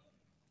clean,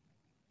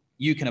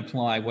 you can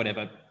apply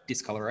whatever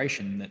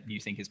discoloration that you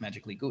think is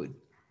magically good.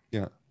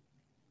 Yeah.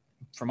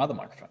 From other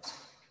microphones.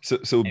 So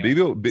anyway,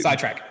 Bebo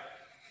sidetrack.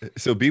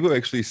 So Bebo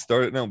actually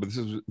started now, but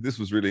this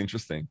was really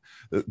interesting.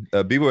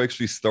 Bebo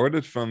actually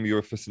started from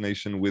your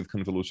fascination with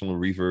convolutional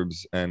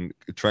reverbs and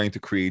trying to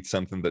create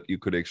something that you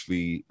could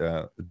actually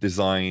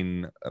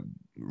design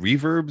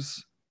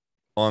reverbs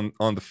on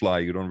the fly.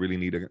 You don't really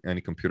need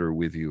any computer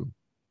with you,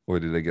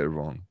 or did I get it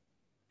wrong?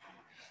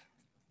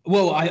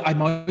 Well, I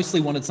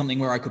mostly wanted something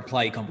where I could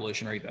play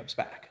convolution reverbs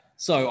back.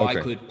 So okay. I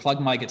could plug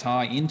my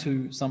guitar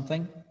into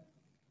something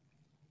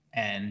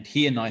and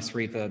hear nice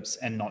reverbs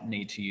and not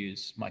need to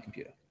use my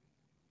computer.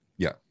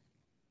 Yeah,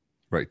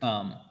 right.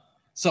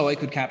 So I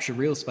could capture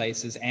real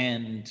spaces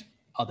and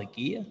other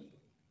gear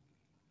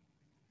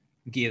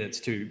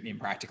that's too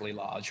impractically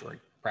large or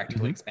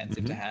practically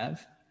expensive to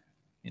have.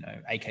 You know,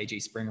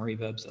 AKG spring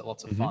reverbs are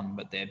lots of fun,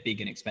 but they're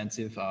big and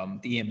expensive.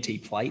 The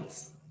EMT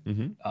plates,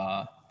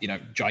 are, you know,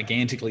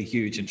 gigantically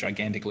huge and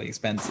gigantically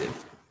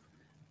expensive.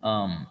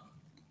 But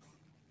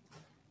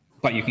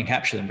you can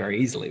capture them very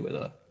easily with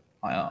a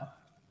IR.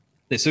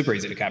 They're super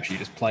easy to capture. You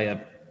just play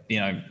a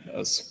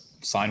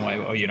sine wave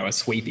or, a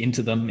sweep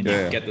into them and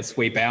you get the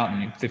sweep out,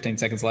 and 15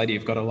 seconds later,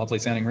 you've got a lovely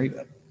sounding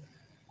reverb.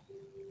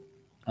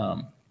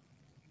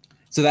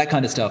 So that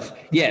kind of stuff.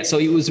 Yeah. So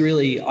it was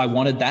really, I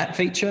wanted that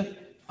feature.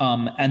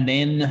 And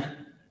then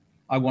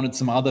I wanted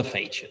some other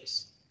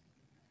features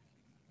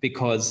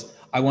because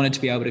I wanted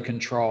to be able to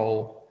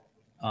control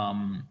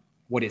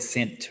what is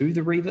sent to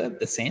the reverb,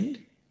 the send,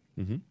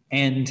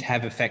 and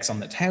have effects on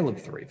the tail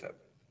of the reverb.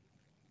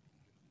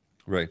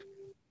 Right.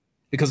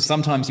 Because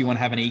sometimes you want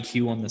to have an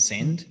EQ on the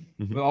send,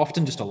 but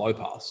often just a low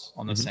pass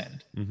on the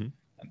send. You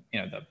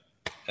know,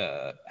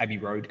 the Abbey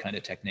Road kind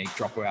of technique,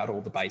 drop out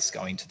all the bass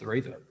going to the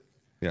reverb.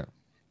 Yeah.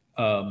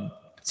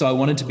 So I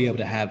wanted to be able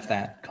to have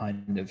that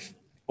kind of,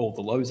 all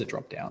the lows are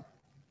dropped out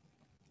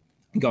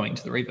going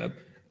to the reverb.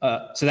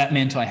 So that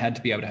meant I had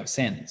to be able to have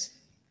sends.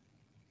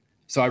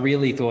 So I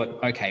really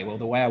thought, okay, well,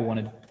 the way I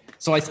wanted,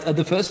 so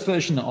the first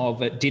version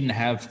of it didn't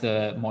have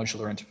the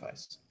modular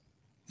interface,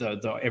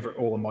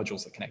 all the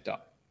modules that connect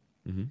up.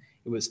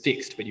 It was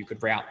fixed, but you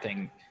could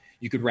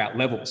route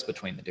levels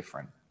between the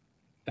different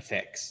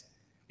effects.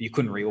 You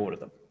couldn't reorder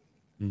them.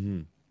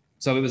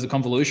 So it was a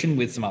convolution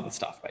with some other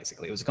stuff,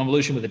 basically. It was a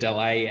convolution with a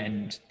delay,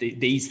 and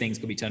these things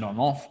could be turned on and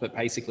off, but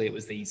basically it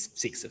was these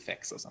 6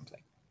 effects or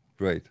something.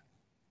 Right.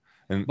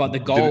 But the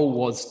goal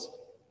was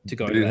to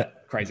go to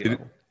that crazy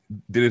level.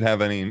 Did it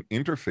have any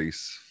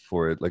interface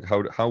for it? Like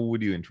how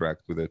would you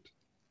interact with it?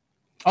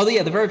 Oh,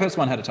 yeah, the very first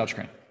one had a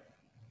touchscreen.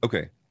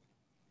 Okay.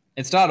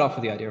 It started off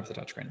with the idea of the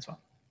touchscreen as well.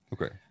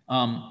 Okay.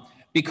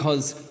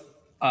 Because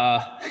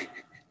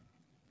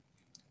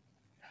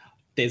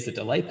there's a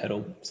delay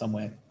pedal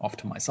somewhere off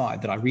to my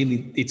side that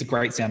it's a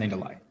great sounding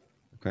delay.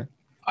 Okay.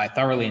 I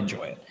thoroughly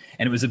enjoy it.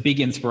 And it was a big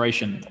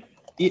inspiration.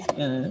 It's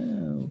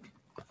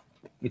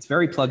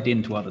very plugged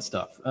into other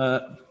stuff.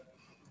 I'm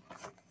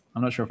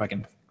not sure if I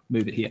can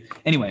move it here.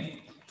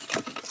 Anyway.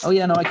 Oh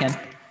yeah, no, I can.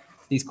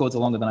 These cords are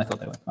longer than I thought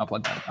they were. I'll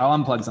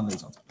unplug some of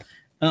these ones.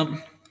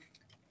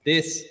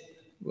 This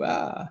is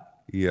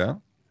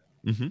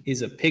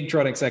a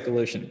Pigtronics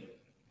Ecolution.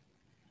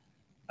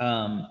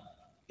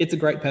 It's a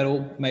great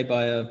pedal made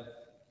by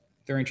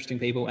very interesting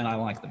people, and I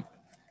like them.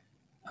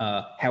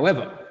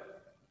 However,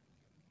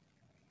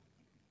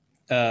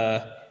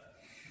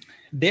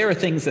 there are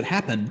things that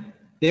happen.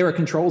 There are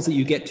controls that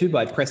you get to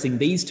by pressing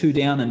these 2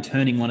 down and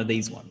turning one of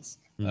these ones.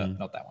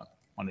 Not that one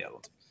of the other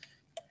ones.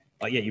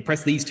 Like, you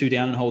press these 2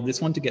 down and hold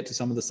this one to get to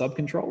some of the sub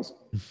controls.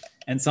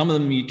 And some of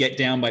them you get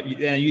down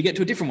you get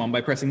to a different one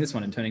by pressing this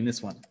one and turning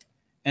this one.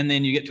 And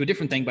then you get to a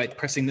different thing by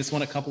pressing this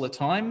one a couple of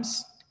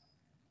times.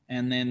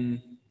 And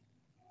then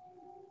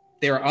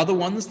there are other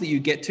ones that you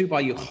get to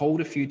by you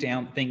hold a few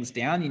things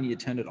down and you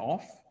turn it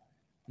off.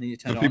 And then you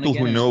turn it on again.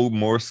 People who know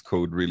Morse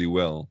code really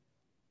well.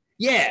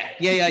 Yeah.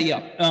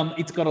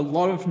 It's got a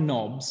lot of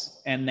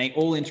knobs and they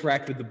all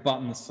interact with the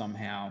buttons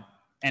somehow.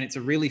 And it's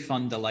a really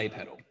fun delay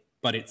pedal,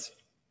 but it's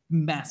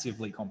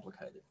massively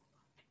complicated.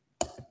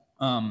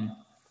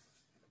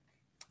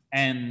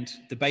 And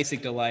the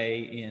basic delay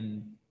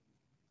in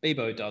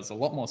Bebo does a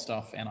lot more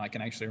stuff, and I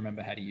can actually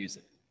remember how to use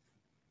it.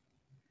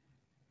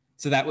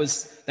 So that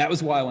was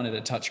why I wanted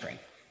a touchscreen,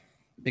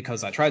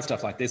 because I tried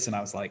stuff like this and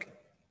I was like,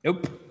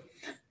 nope.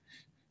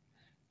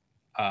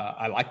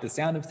 I like the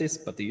sound of this,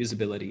 but the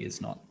usability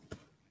is not.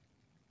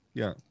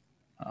 Yeah.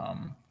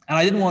 And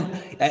I didn't want,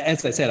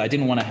 as I said, I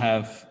didn't want to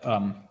have,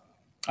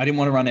 I didn't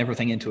want to run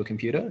everything into a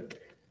computer.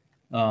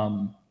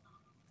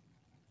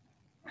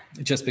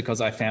 Just because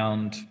I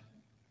found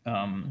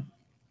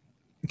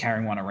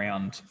carrying one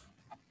around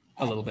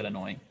a little bit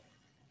annoying.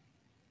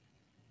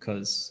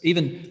 Because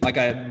even like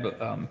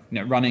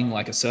running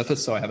like a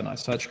Surface, so I have a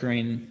nice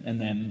touchscreen, and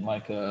then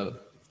like a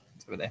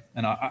over there,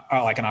 and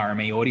I like an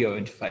RME audio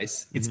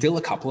interface. It's still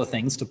a couple of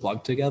things to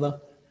plug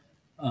together.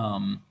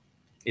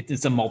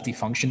 It's a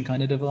multi-function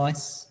kind of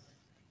device.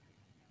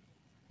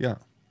 Yeah.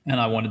 And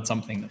I wanted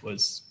something that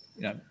was,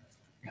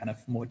 kind of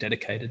more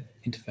dedicated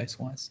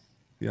interface-wise.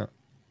 Yeah.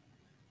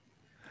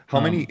 How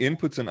many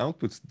inputs and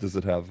outputs does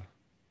it have?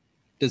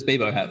 Does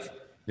Bebo have?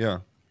 Yeah.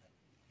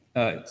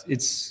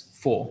 It's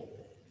 4.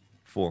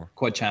 4.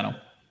 Quad channel,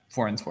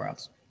 4 ins, 4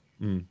 outs.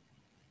 Mm.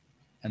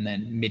 And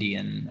then MIDI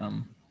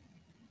and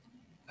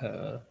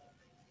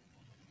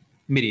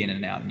MIDI in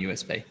and out and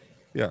USB.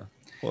 Yeah.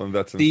 Well, and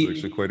that's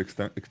actually quite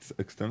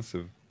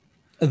extensive.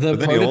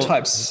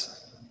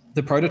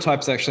 The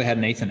prototypes actually had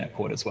an Ethernet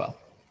port as well.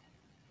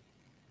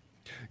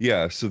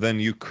 Yeah, so then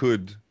you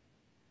could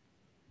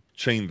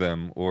chain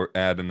them or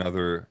add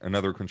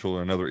another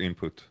controller, another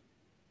input.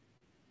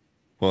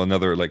 Well,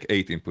 another like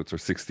 8 inputs or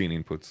 16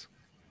 inputs.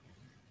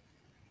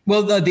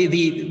 Well, well,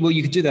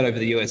 you could do that over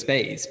the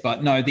USBs,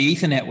 but no, the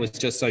Ethernet was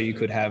just so you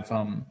could have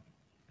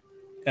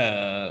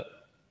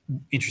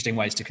interesting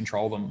ways to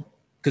control them,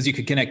 because you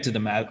could connect to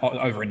them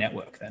over a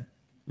network then.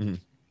 Mm-hmm.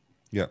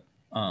 Yeah.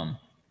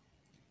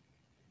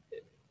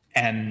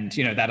 And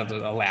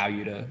that'll allow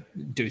you to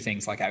do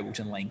things like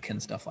Ableton Link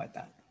and stuff like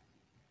that.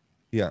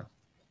 Yeah.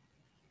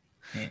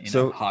 In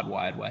a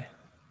hardwired way.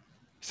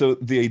 So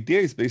the idea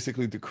is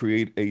basically to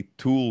create a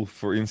tool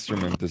for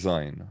instrument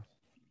design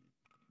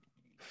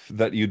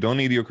that you don't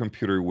need your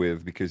computer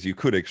with, because you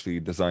could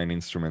actually design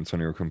instruments on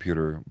your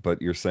computer,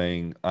 but you're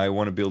saying, I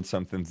want to build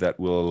something that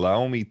will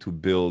allow me to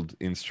build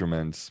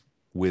instruments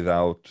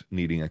without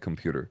needing a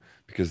computer,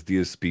 because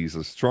DSPs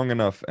are strong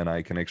enough and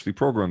I can actually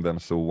program them,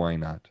 so why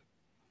not?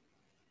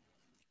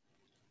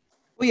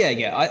 Well,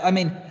 yeah. I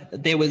mean,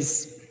 there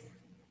was...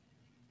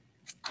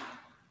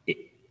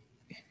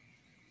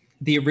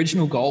 The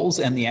original goals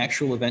and the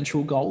actual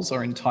eventual goals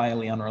are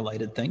entirely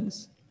unrelated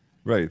things.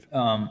 Right.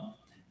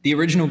 The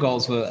original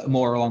goals were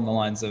more along the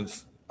lines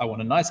of, I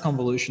want a nice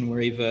convolution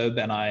reverb,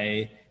 and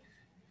I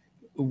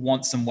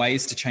want some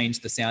ways to change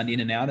the sound in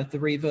and out of the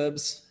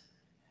reverbs.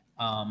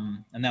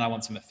 And then I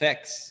want some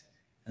effects,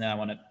 and then I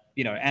want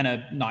and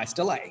a nice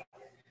delay.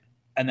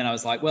 And then I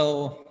was like,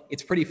 well,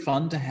 it's pretty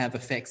fun to have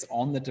effects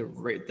on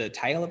the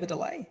tail of a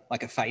delay,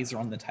 like a phaser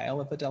on the tail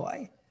of a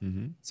delay.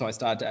 Mm-hmm. So I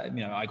started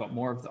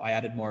to, I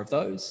added more of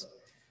those.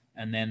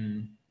 And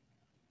then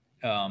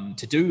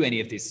to do any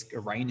of this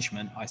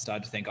arrangement, I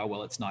started to think, oh,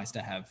 well, it's nice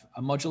to have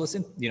a modular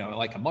synth,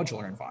 like a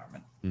modular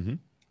environment. Mm-hmm.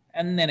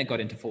 And then it got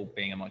into full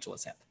being a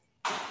modular synth.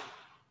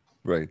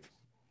 Right.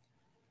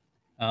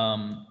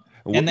 And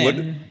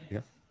then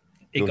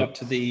it got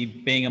to the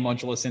being a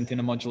modular synth in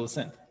a modular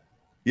synth.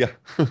 Yeah.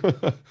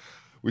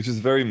 Which is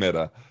very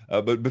meta.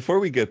 But before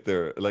we get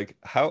there, like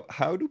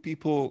how do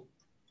people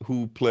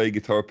who play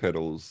guitar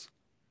pedals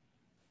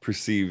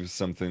perceive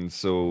something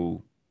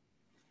so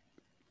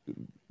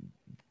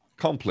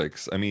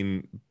complex? I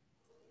mean,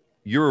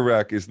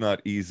 Eurorack is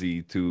not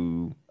easy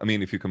to,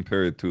 if you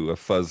compare it to a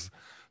fuzz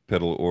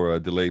pedal or a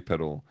delay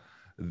pedal,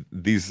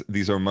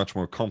 these are much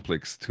more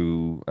complex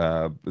to,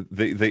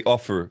 they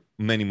offer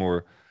many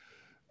more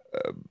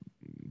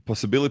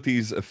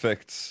possibilities,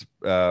 effects,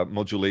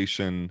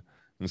 modulation,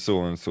 and so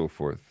on and so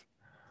forth.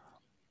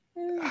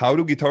 How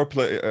do guitar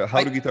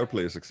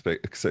players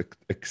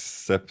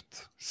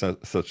accept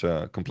such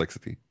a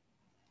complexity?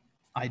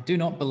 I do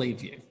not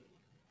believe you.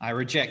 I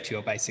reject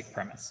your basic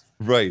premise.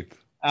 Right.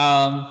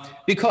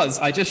 Because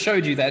I just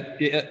showed you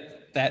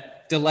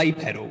that delay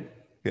pedal.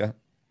 Yeah.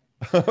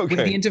 Okay.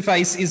 The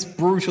interface is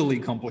brutally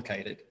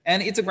complicated,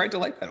 and it's a great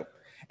delay pedal.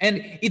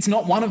 And it's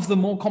not one of the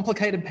more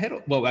complicated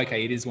pedals. Well,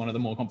 okay, it is one of the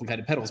more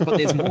complicated pedals, but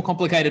there's more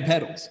complicated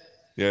pedals.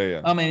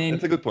 Yeah. I mean,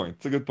 it's a good point.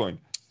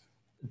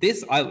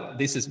 This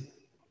has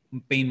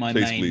been my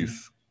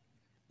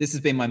This has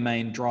been my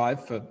main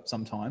drive for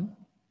some time.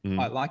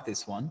 I like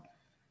this one.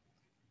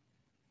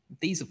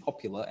 These are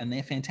popular and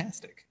they're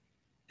fantastic,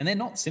 and they're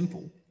not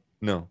simple.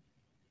 No.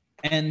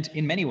 And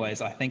in many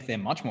ways, I think they're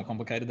much more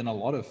complicated than a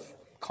lot of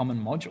common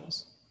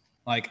modules.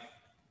 Like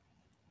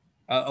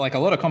a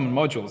lot of common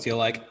modules, you're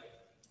like,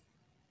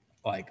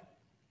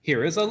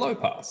 here is a low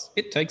pass.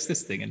 It takes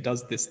this thing and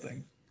does this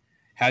thing.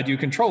 How do you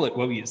control it?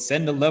 Well, you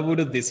send a level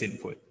to this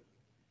input.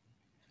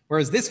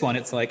 Whereas this one,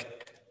 it's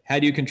like, how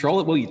do you control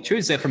it? Well, you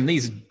choose that from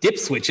these dip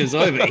switches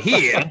over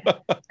here,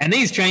 and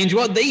these change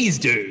what these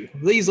do.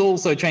 These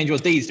also change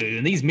what these do,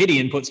 and these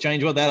MIDI inputs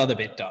change what that other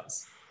bit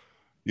does.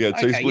 Yeah,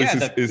 Chase Bliss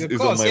is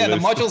on my list. The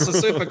modules are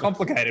super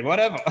complicated,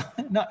 whatever.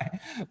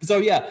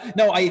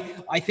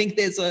 I think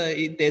there's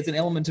an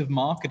element of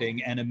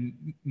marketing and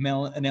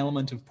an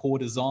element of poor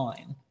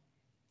design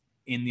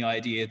in the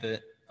idea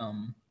that,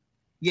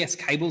 yes,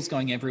 cables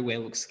going everywhere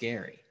looks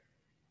scary.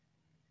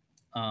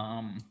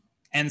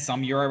 And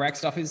some Eurorack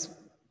stuff is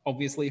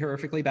obviously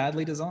horrifically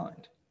badly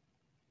designed.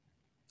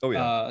 Oh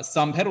yeah.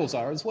 Some pedals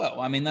are as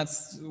well. I mean,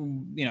 that's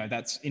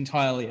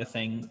entirely a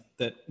thing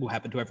that will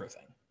happen to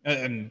everything.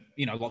 And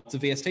lots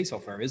of VST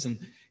software is, and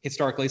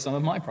historically some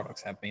of my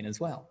products have been as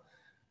well.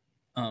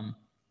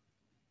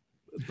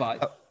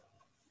 But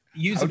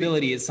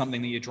usability is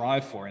something that you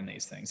drive for in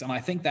these things. And I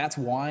think that's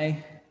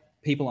why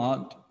people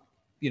aren't,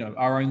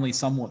 are only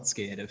somewhat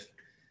scared of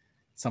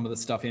some of the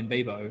stuff in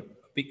Bebo,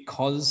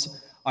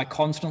 because I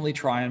constantly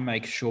try and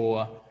make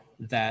sure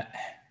that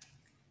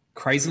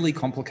crazily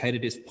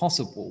complicated is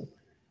possible,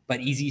 but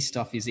easy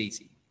stuff is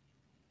easy.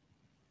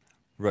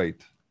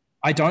 Right.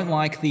 I don't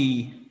like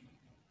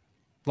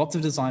lots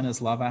of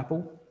designers love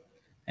Apple,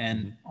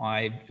 and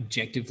I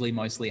objectively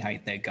mostly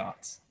hate their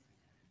guts,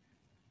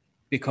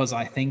 because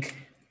I think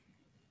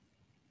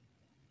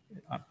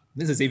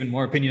this is even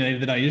more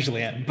opinionated than I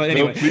usually am. But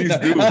anyway, no, please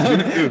do.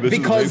 Please do. This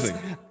is amazing.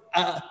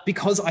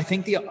 Because I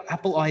think the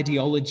Apple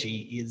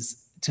ideology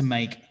is to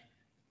make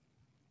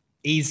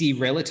easy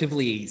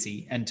relatively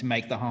easy and to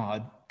make the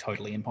hard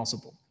totally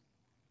impossible.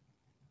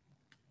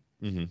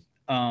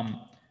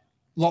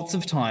 Lots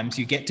of times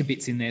you get to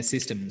bits in their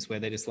systems where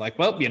they're just like,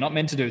 well, you're not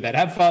meant to do that.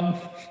 Have fun.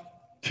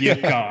 You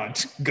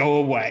can't. Go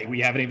away. We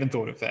haven't even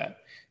thought of that.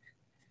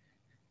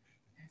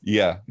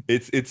 Yeah,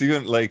 it's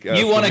even like...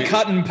 you want to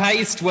cut and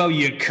paste? Well,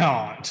 you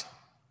can't.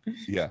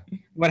 Yeah.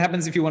 What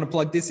happens if you want to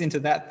plug this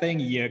into that thing?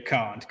 You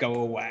can't. Go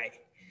away.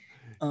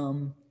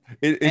 Hold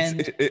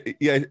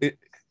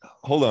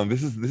on.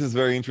 This is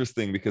very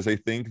interesting, because I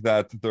think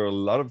that there are a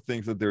lot of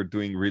things that they're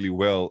doing really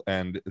well,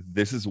 and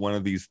this is one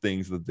of these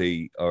things that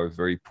they are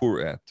very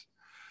poor at.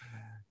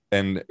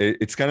 And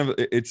it's kind of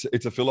it's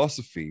a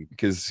philosophy,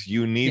 because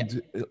you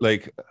need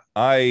like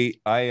I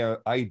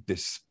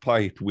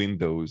despite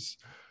Windows.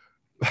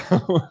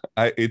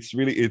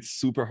 It's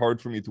super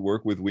hard for me to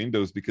work with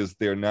Windows, because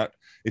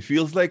it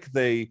feels like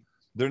they're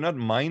not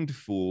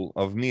mindful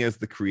of me as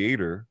the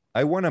creator.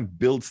 I want to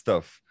build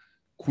stuff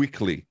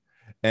quickly,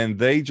 and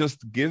they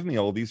just give me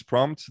all these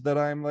prompts that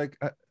I'm like,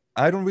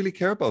 I don't really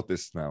care about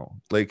this now.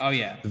 Like, oh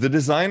yeah, the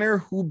designer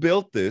who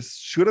built this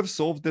should have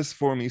solved this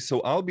for me,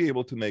 so I'll be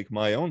able to make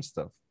my own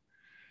stuff.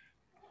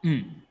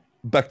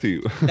 Back to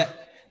you.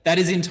 that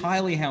is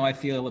entirely how I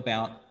feel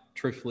about,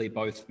 truthfully,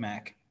 both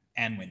Mac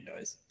and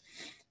Windows.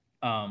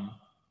 The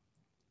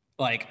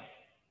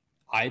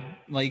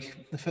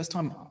first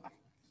time,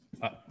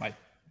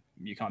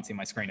 you can't see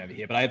my screen over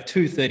here, but I have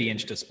two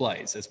 30-inch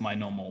displays as my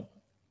normal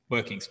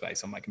working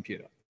space on my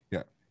computer.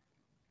 Yeah.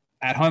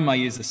 At home, I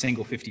use a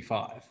single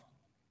 55.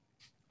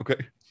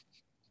 Okay.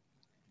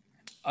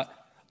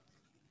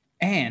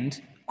 And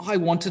I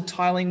want a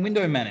tiling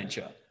window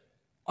manager.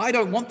 I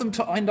don't want them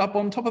to end up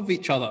on top of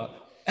each other,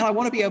 and I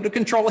want to be able to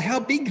control how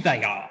big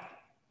they are.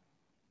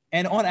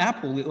 And on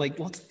Apple,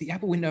 the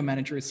Apple Window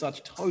Manager is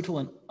such total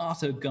and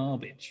utter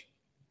garbage.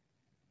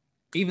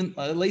 Even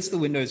at least the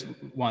Windows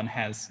one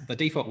the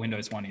default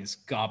Windows one is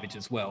garbage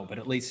as well, but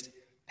at least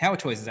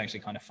PowerToys is actually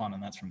kind of fun,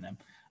 and that's from them.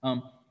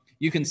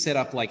 You can set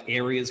up like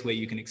areas where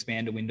you can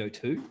expand a window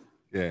to.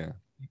 Yeah.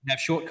 You can have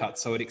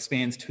shortcuts so it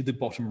expands to the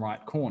bottom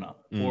right corner,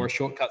 or a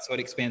shortcut so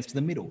it expands to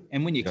the middle.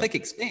 And when you click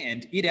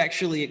expand, it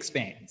actually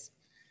expands.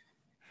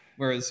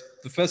 Whereas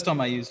the first time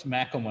I used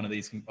Mac on one of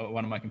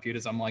my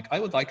computers, I'm like,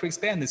 I would like to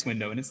expand this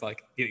window. And it's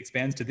like, it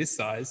expands to this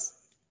size.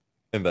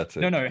 And that's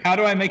it. No. How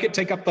do I make it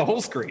take up the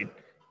whole screen?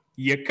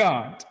 You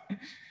can't.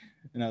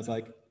 And I was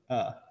like,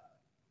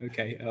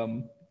 okay.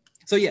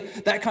 So yeah,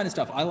 that kind of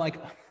stuff.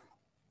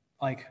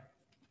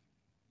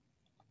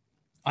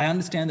 I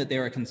understand that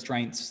there are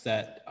constraints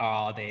that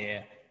are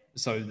there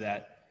so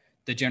that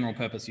the general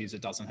purpose user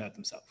doesn't hurt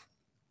themselves.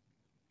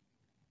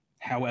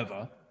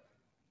 However,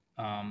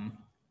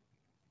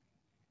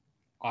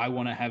 I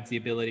want to have the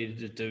ability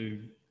to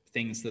do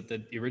things that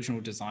the original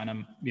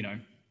designer,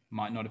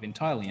 might not have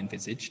entirely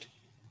envisaged.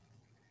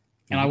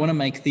 And I want to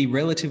make the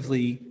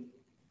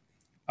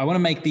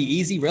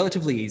easy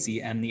relatively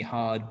easy and the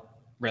hard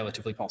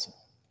relatively possible.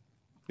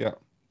 Yeah.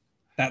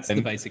 That's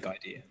the basic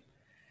idea.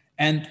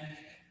 And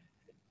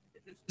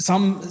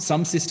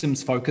some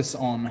systems focus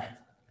on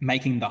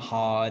making the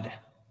hard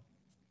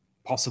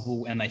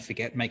possible, and they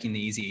forget making the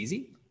easy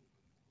easy.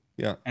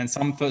 Yeah. And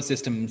some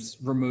systems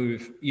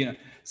remove,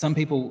 some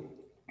people,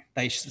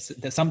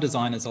 some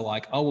designers are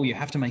like, oh, well, you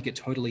have to make it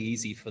totally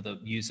easy for the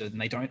user,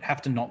 and they don't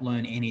have to not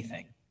learn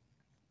anything.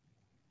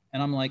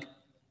 And I'm like,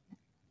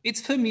 it's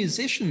for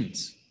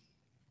musicians.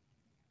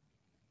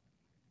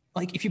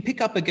 Like, if you pick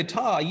up a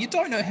guitar, you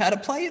don't know how to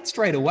play it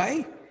straight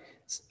away.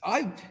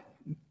 I've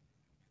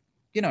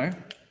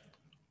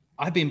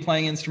been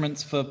playing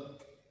instruments for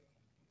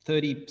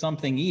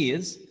 30-something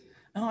years,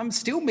 and I'm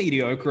still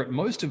mediocre at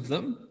most of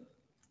them.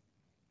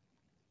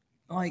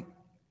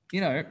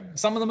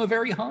 Some of them are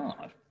very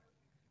hard.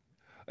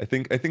 I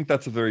think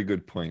that's a very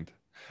good point.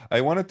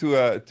 I wanted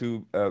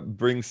to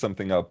bring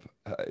something up.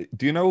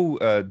 Do you know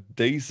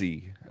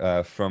Daisy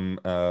from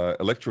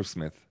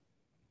Electrosmith?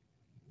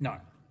 No.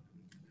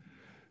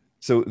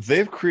 So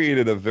they've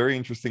created a very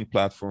interesting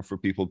platform for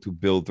people to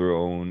build their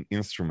own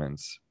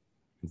instruments.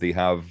 They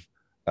have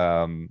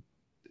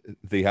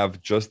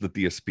just the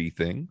DSP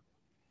thing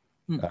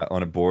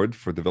on a board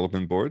for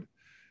development board,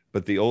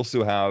 but they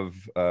also have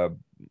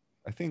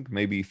I think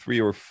maybe 3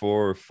 or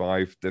 4 or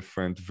 5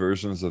 different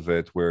versions of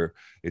it, where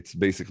it's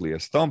basically a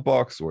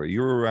Stompbox or a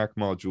Eurorack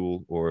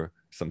module or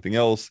something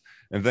else.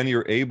 And then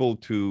you're able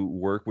to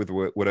work with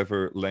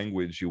whatever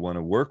language you want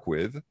to work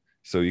with.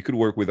 So you could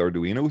work with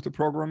Arduino to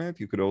program it.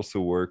 You could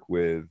also work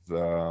with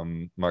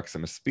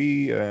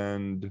MaxMSP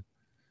and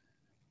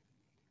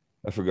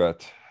I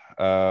forgot,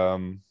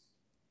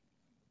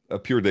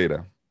 Pure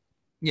Data.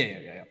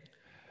 Yeah.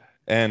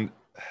 And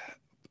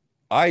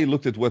I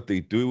looked at what they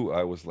do.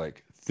 I was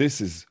like,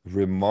 this is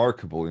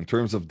remarkable in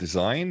terms of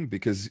design,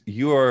 because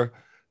you are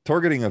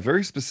targeting a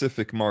very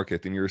specific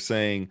market and you're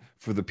saying,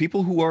 for the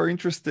people who are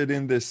interested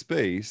in this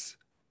space,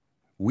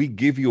 we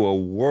give you a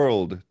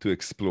world to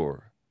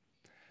explore,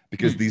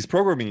 because these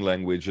programming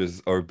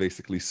languages are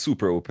basically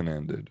super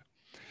open-ended.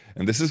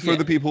 And this is for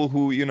the people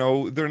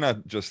who, they're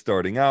not just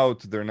starting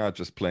out, they're not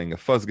just playing a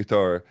fuzz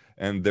guitar,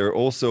 and they're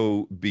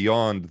also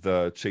beyond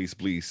the Chase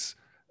Bliss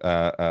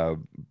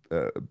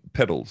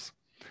pedals.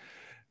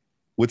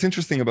 What's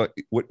interesting about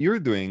what you're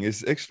doing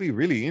is actually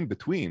really in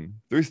between.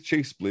 There's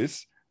Chase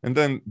Bliss, and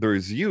then there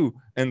is you,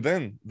 and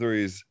then there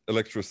is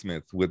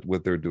Electrosmith with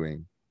what they're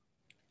doing.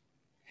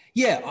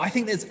 Yeah, I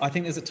think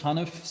there's a ton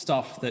of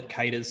stuff that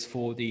caters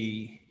for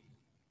the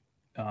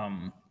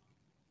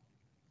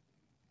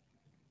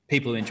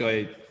people who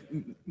enjoy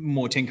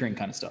more tinkering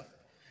kind of stuff,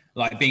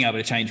 like being able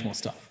to change more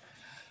stuff.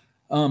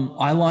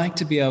 I like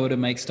to be able to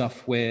make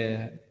stuff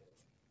where,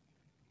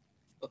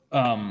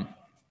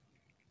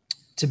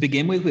 to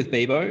begin with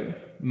Bebo,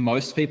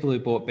 most people who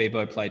bought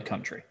Bebo played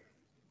country.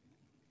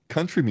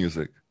 Country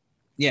music?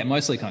 Yeah,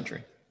 mostly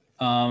country.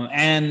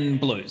 And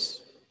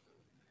blues.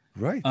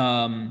 Right.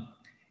 I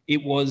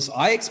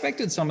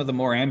expected some of the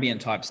more ambient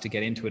types to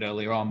get into it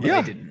earlier on, but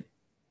they didn't.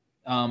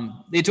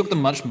 It took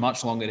them much,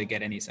 much longer to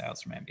get any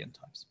sales from ambient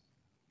types.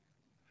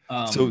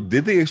 So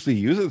did they actually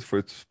use it for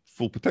its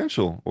full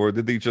potential, or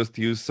did they just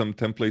use some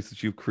templates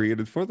that you've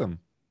created for them?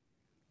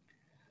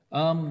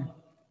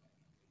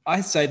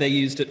 I say they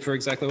used it for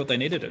exactly what they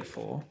needed it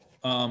for,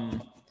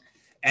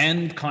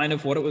 and kind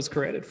of what it was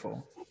created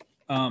for.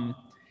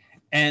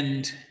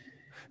 And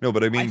no,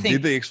 but I mean,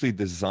 did they actually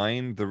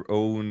design their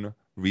own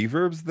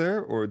reverbs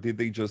there, or did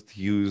they just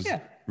use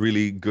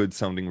really good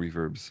sounding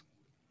reverbs?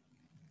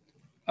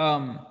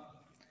 Well,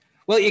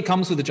 it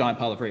comes with a giant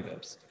pile of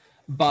reverbs,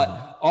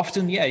 but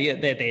often,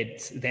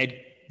 it's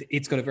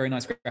got a very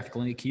nice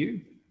graphical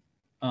EQ.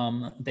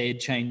 They'd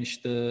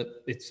change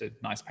it's a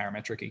nice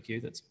parametric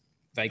EQ that's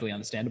vaguely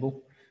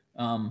understandable.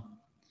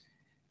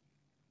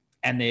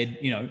 And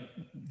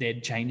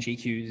they'd change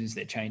EQs,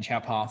 they'd change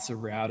how paths are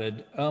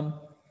routed.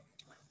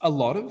 A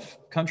lot of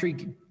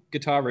country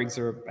guitar rigs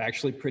are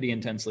actually pretty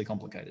intensely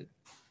complicated.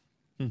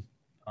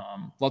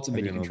 Lots of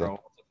MIDI control,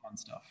 lots of fun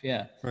stuff.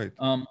 Yeah. Right.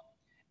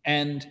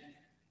 I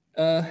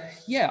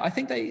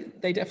think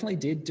they definitely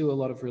did do a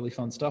lot of really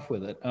fun stuff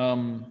with it.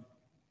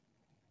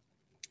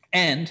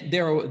 And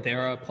there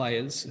are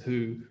players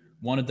who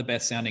wanted the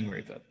best sounding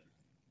reverb.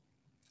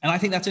 And I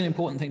think that's an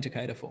important thing to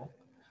cater for.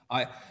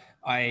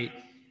 I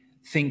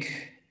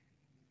think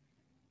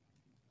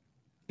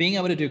being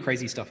able to do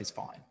crazy stuff is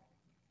fine.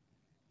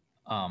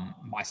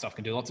 My stuff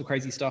can do lots of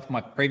crazy stuff.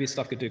 My previous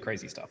stuff could do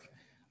crazy stuff.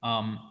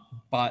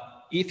 But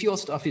if your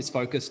stuff is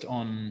focused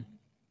on,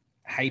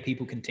 hey,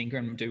 people can tinker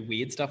and do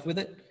weird stuff with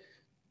it,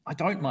 I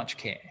don't much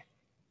care.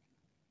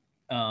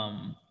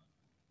 I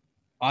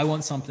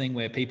want something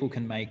where people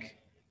can make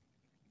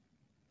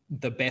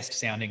the best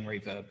sounding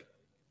reverb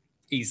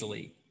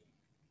easily.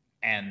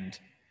 And,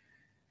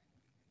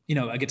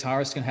 a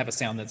guitarist can have a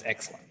sound that's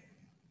excellent.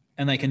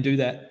 And they can do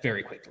that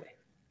very quickly.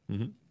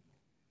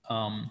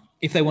 Mm-hmm.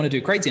 If they want to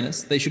do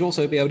craziness, they should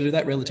also be able to do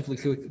that relatively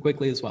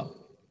quickly as well.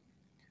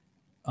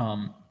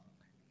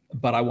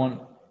 But I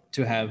want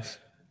to have,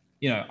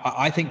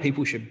 I think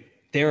people should,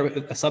 there are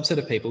a subset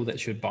of people that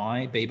should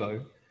buy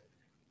Bebo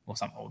or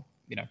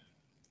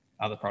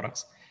other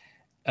products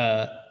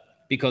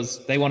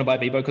because they want to buy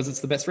Bebo because it's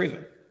the best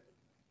reverb.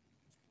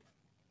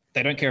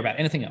 They don't care about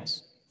anything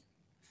else.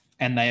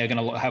 And they are going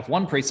to have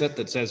one preset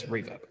that says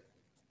reverb.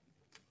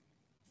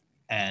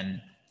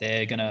 And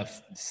they're going to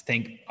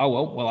think, I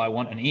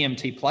want an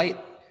EMT plate,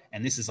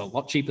 and this is a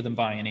lot cheaper than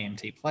buying an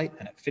EMT plate,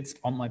 and it fits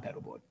on my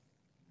pedal board.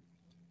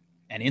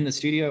 And in the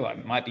studio, I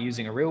might be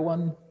using a real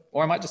one,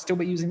 or I might just still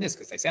be using this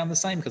because they sound the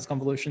same, because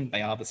convolution,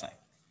 they are the same.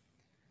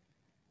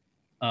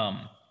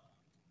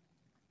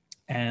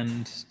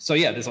 And so,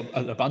 there's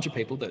a bunch of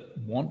people that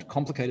want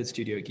complicated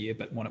studio gear,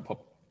 but want it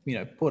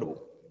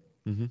portable.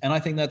 Mm-hmm. And I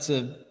think that's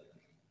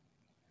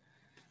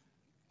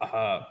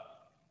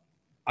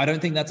I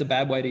don't think that's a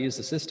bad way to use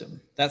the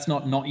system. That's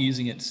not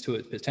using it to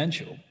its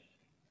potential.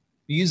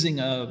 Using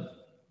a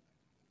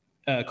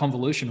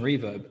convolution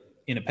reverb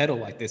in a pedal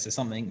like this is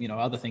something,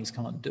 other things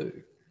can't do.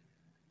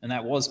 And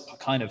that was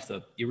kind of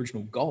the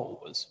original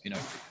goal was,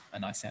 a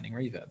nice sounding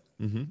reverb.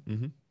 Mm-hmm,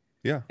 mm-hmm.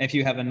 Yeah. If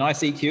you have a nice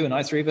EQ, a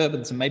nice reverb,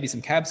 and maybe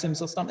some cab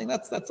sims or something,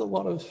 that's a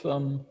lot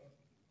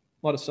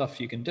of stuff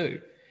you can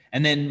do.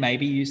 And then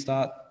maybe you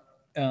start,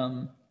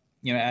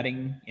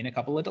 adding in a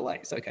couple of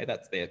delays. Okay,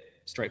 that's there.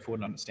 straightforward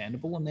and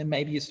understandable. And then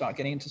maybe you start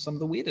getting into some of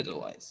the weirder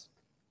delays.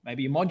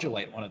 Maybe you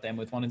modulate one of them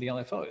with one of the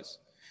LFOs.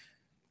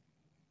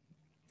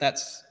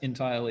 That's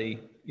entirely,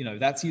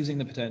 that's using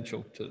the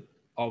potential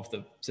of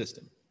the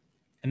system.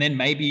 And then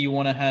maybe you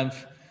want to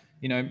have,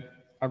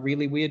 a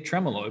really weird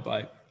tremolo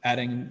by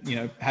adding,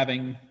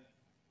 having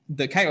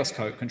the Chaos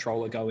Code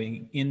controller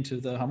going into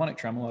the harmonic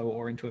tremolo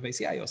or into a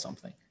VCA or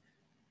something.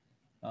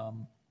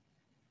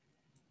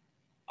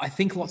 I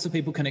think lots of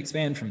people can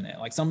expand from there.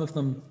 Like some of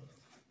them,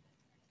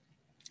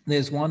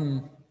 there's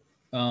one,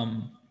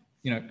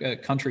 a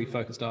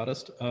country-focused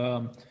artist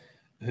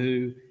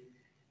who,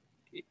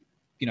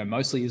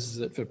 mostly uses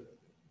it for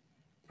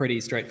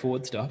pretty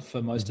straightforward stuff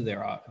for most of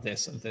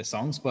their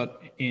songs,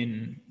 but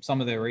in some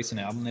of their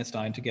recent album, they're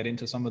starting to get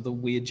into some of the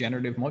weird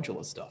generative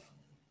modular stuff.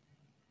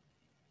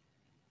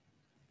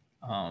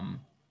 And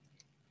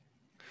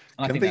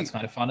I think that's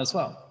kind of fun as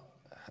well.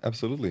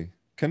 Absolutely.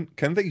 Can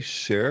they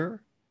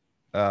share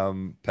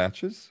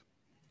patches?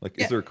 Like,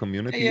 is there a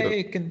community?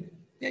 You can.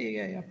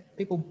 Yeah.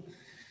 People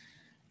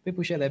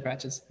share their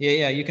patches.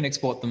 Yeah. You can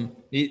export them.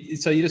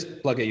 So you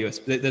just plug a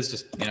USB. There's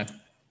just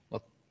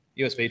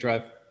USB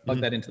drive. Plug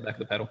that into the back of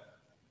the pedal,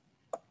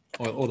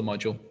 or the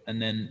module,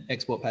 and then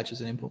export patches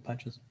and import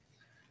patches.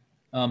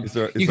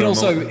 You can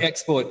also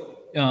export.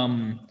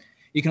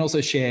 You can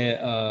also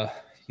share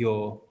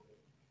your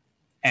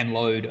and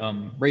load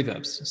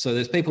reverbs. So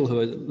there's people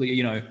who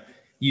are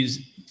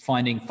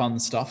finding fun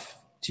stuff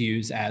to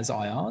use as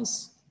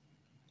IRs,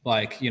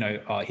 like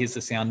here's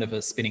the sound of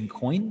a spinning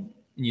coin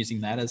and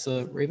using that as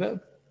a reverb,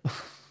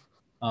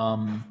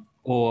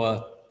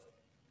 or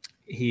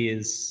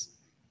here's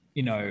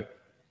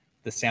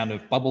the sound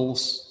of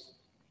bubbles,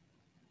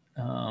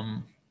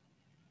 of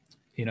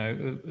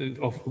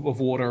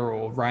water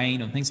or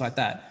rain and things like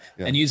that,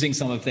 and using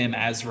some of them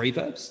as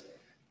reverbs.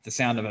 The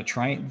sound of a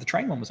train. The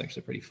train one was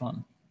actually pretty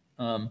fun.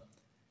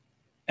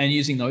 And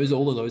using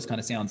all of those kind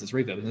of sounds as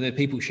reverb. And there are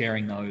people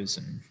sharing those,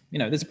 and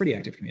there's a pretty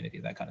active community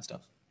of that kind of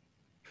stuff.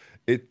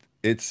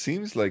 It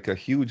seems like a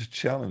huge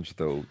challenge,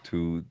 though,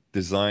 to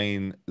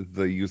design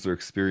the user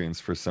experience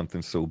for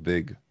something so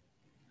big,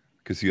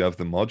 because you have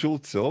the module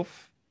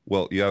itself.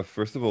 Well, you have,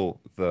 first of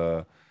all,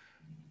 the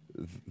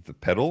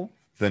pedal,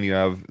 then you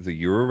have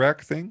the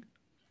Eurorack thing,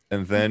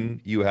 and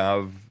then you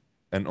have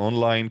an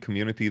online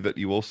community that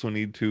you also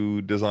need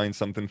to design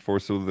something for,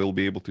 so they'll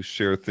be able to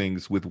share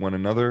things with one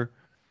another.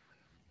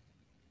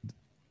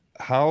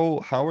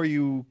 How are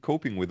you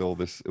coping with all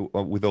this,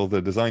 with all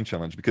the design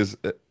challenge? Because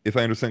if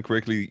I understand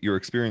correctly, your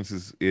experience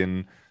is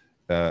in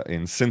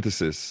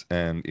synthesis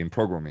and in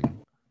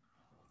programming,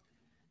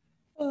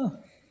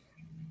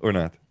 or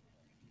not?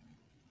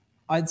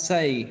 I'd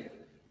say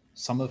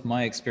some of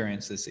my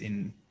experience is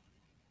in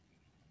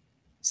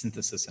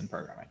synthesis and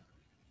programming.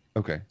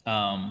 Okay.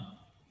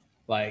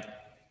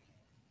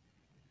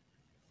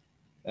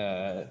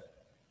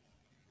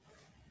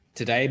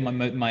 Today,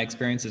 my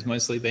experience has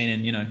mostly been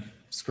in,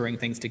 screwing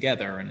things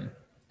together and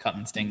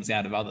cutting things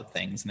out of other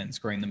things and then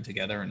screwing them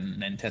together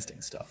and then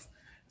testing stuff.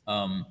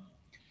 Here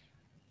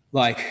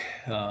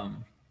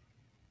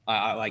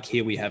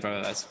we have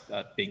a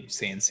big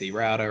CNC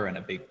router and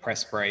a big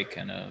press brake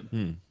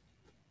and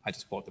I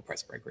just bought the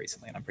press brake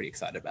recently and I'm pretty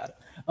excited about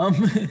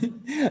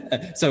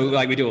it. So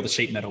we do all the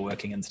sheet metal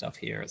working and stuff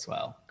here as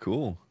well.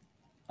 Cool.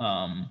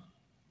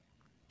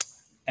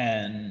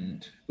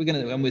 And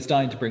we're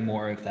starting to bring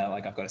more of that.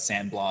 Like I've got a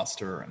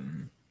sandblaster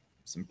and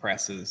some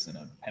presses and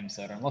a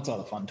Hemsetter and lots of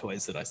other fun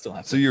toys that I still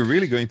have. So you're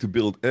really going to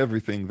build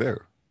everything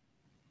there?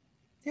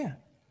 Yeah.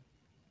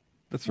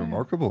 That's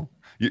remarkable.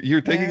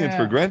 You're taking it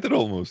for granted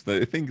almost.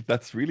 I think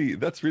that's really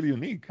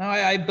unique. No,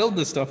 I build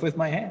this stuff with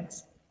my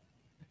hands.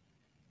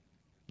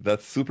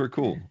 That's super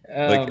cool.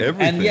 Like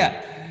everything. And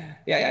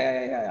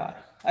yeah.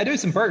 I do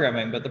some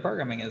programming, but the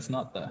programming is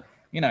not the,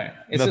 it's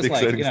not just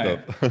exciting stuff.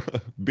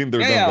 Been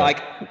there, done that.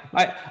 Like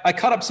I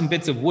cut up some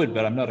bits of wood,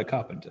 but I'm not a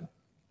carpenter.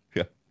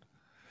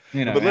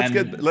 Yeah. But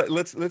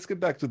let's get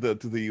back to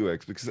the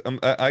UX, because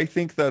I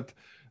think that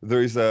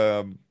there is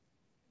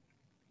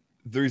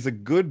a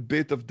good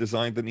bit of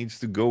design that needs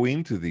to go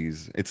into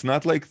these. It's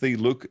not like they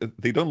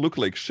don't look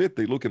like shit.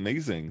 They look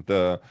amazing.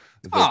 The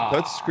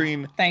touch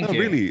screen. Thank you.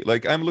 Really,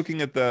 like I'm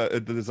looking at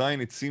the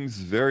design. It seems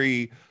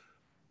very,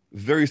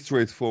 very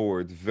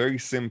straightforward, very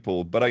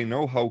simple. But I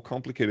know how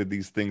complicated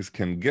these things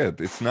can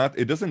get.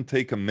 It doesn't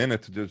take a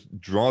minute to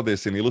just draw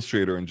this in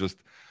Illustrator and just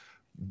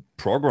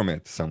program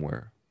it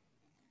somewhere.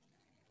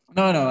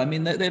 No. I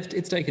mean,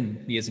 it's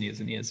taken years and years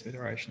and years of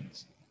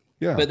iterations.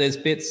 Yeah. But there's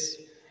bits.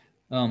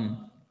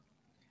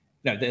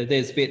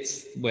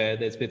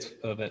 There's bits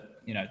of it,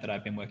 that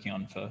I've been working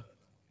on for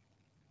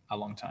a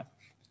long time.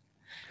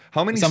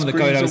 How many? Some of the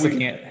code I was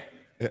looking at.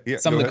 Yeah,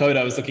 some of the code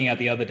I was looking at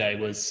the other day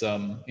was,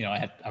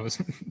 I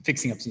was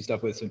fixing up some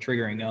stuff with some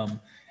triggering,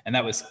 and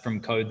that was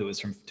from code that was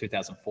from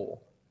 2004.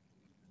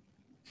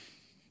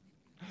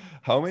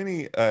 How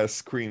many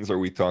screens are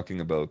we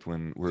talking about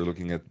when we're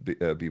looking at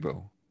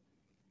Bebo?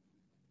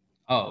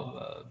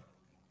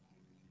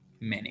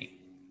 Many.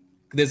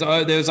 There's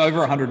over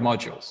 100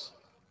 modules.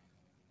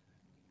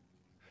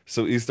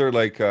 So is there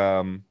like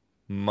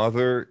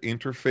mother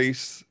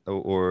interface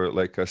or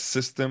like a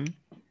system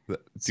do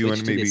you want Switch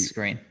to to maybe? this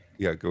screen.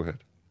 Yeah, go ahead.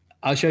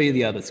 I'll show you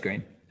the other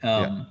screen,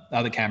 Yeah,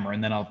 other camera,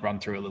 and then I'll run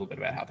through a little bit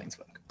about how things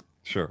work.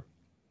 sure.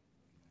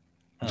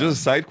 Just a Um,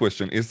 side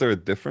question: is there a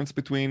difference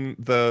between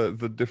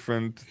the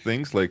different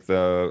things, like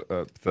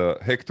the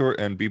Hector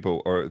and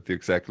Bebo? Are they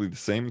exactly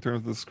the same in terms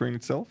of the screen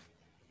itself?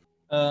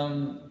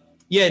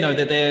 yeah, no,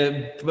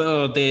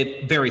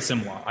 they're very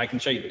similar. I can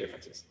show you the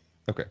differences.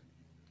 Okay.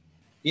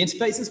 The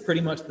interface is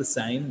pretty much the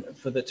same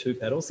for the two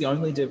pedals. The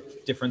only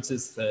difference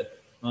is that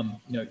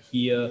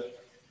here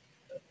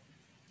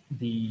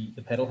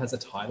the pedal has a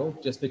title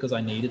just because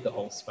I needed the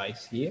whole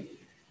space here.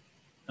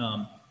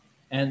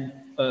 And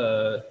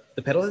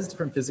the pedal has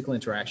different physical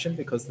interaction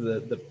because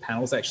the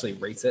panel's actually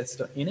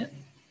recessed in it.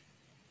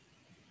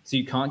 So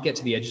you can't get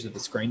to the edges of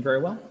the screen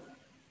very well.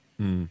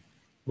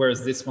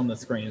 Whereas this one, the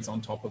screen is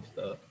on top of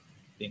the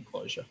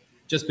enclosure,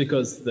 just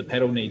because the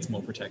pedal needs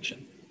more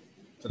protection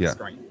for the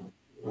screen.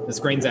 The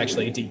screen's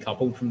actually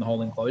decoupled from the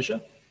whole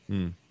enclosure.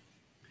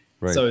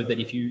 Right. So that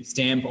if you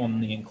stamp on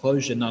the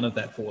enclosure, none of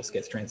that force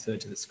gets transferred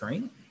to the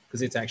screen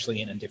because it's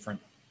actually in a different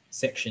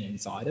section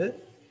inside it.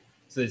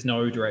 So there's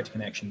no direct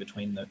connection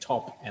between the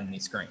top and the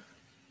screen.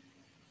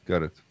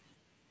 Got it.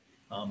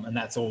 And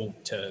that's all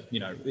to,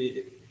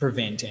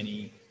 prevent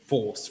any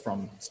force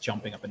from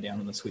jumping up and down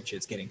on the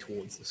switches getting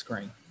towards the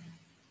screen.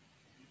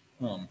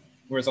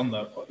 Whereas on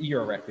the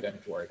Eurorack, we don't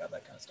have to worry about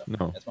that kind of stuff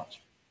as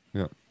much.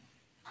 Yeah.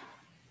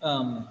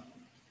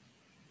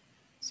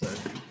 So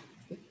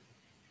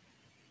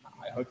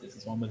I hope this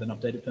is one with an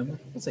updated firmware.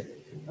 We'll see.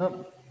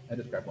 I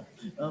just grabbed one.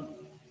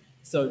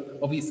 So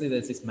obviously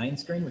there's this main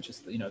screen, which is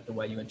the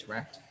way you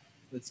interact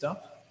with stuff,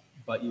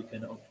 but you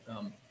can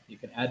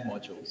add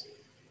modules,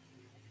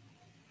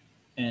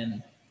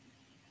 and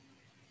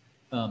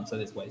so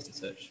there's ways to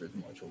search through the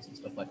modules and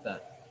stuff like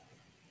that.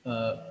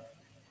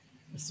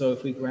 So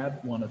if we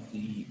grab one of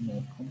the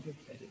more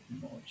complicated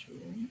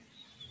modules.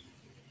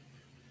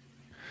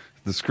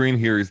 The screen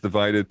here is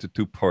divided to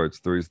two parts.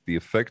 There is the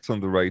effects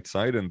on the right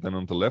side, and then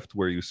on the left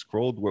where you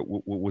scrolled, what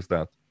was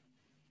that?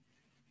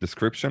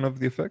 Description of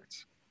the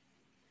effects?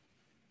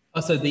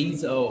 Oh, so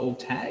these are all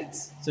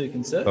tags, so you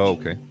can search. Oh,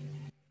 okay.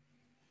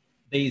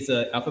 These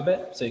are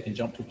alphabet, so you can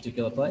jump to a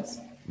particular place.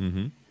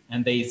 Mm-hmm.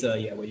 And these are,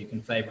 where you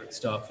can favorite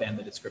stuff and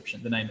the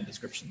description, the name and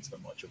descriptions of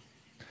a module.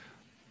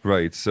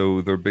 Right.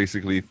 So there are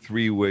basically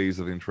three ways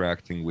of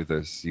interacting with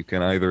this. You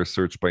can either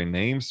search by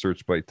name,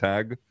 search by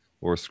tag,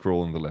 or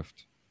scroll on the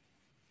left.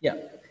 Yeah.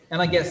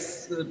 And I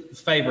guess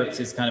favorites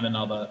is kind of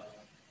another.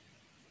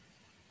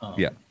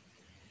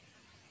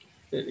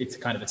 It's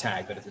kind of a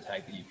tag, but it's a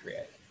tag that you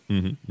create.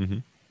 Mm-hmm.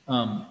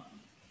 Mm-hmm.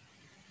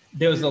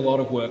 There was a lot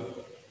of work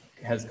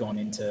has gone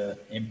into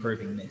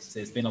improving this.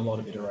 There's been a lot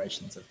of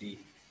iterations of the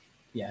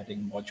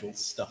adding modules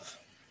stuff.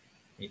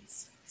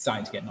 It's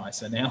starting to get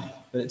nicer now,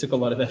 but it took a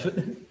lot of effort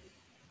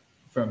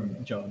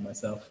from Joe and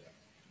myself.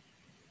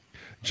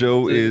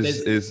 Joe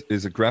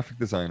is a graphic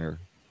designer.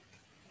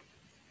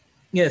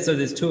 Yeah, so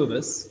there's two of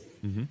us.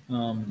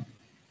 Mm-hmm.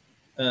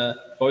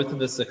 Both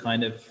of us are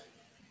kind of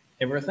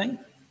everything.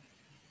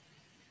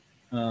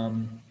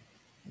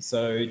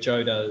 So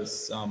Joe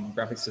does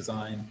graphics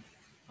design,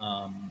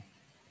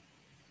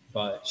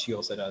 but she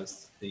also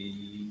does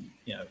the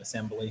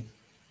assembly,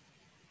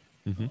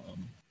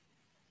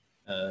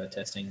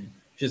 testing.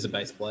 She's a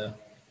bass player,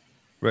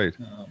 right?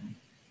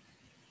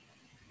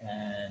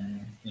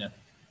 And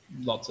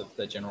lots of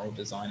the general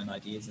design and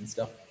ideas and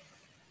stuff.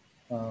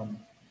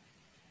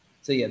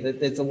 So yeah,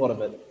 there's a lot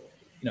of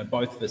it.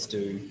 Both of us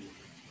do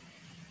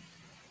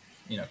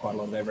quite a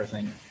lot of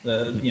everything.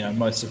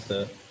 Most of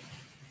the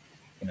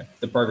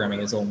the programming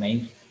is all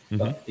me,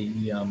 but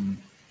the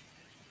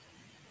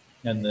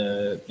and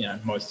the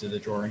most of the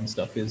drawing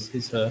stuff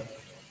is her.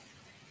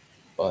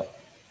 But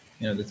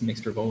there's a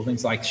mixture of all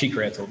things. Like she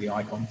creates all the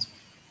icons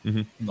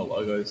and the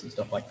logos and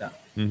stuff like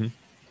that.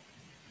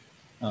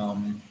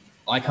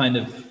 I kind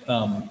of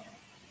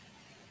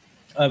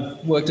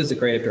I've worked as a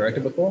creative director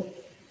before.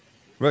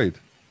 Right.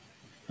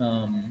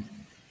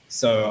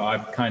 So I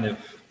kind of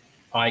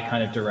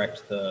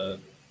direct the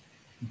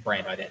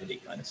brand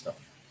identity kind of stuff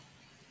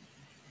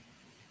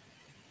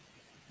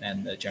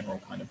and the general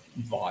kind of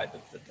vibe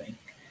of the thing.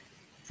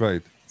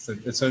 Right. So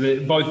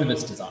both of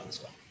us design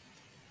stuff.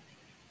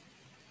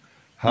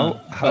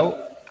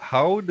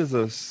 How does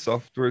a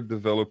software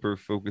developer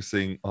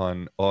focusing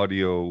on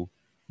audio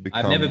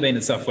become? I've never been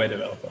a software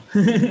developer.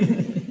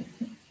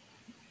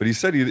 But you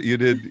said you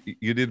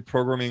did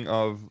programming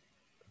of.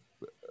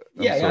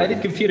 I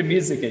did computer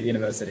music at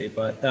university,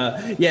 but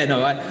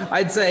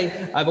I'd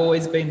say I've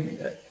always been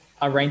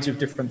a range of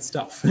different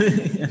stuff,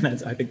 and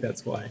I think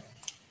that's why.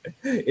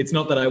 It's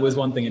not that I was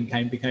one thing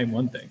and became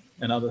one thing,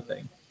 another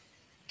thing.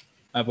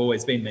 I've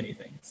always been many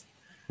things.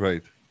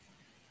 Right.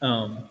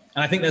 And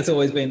I think that's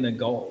always been the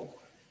goal.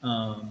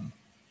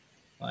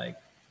 I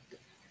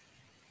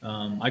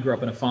grew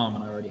up on a farm,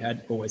 and I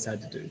always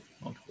had to do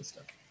multiple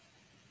stuff,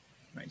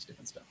 range of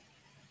different stuff.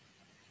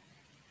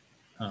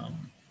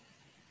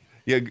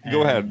 Yeah,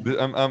 go ahead.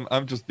 And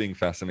I'm just being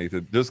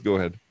fascinated. Just go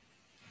ahead.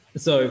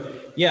 so,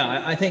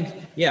 yeah, I think,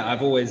 yeah,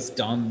 I've always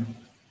done,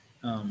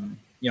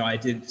 I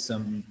did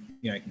some,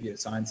 computer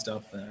science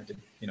stuff, and I did,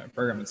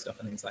 programming stuff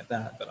and things like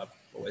that, but I've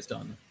always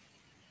done,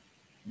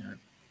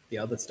 the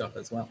other stuff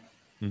as well.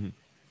 Mm-hmm.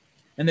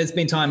 And there's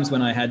been times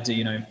when I had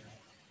to,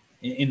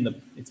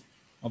 it's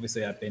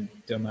obviously I've been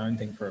doing my own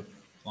thing for a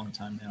long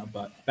time now,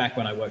 but back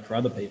when I worked for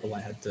other people,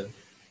 I had to,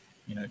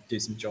 do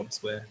some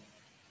jobs where,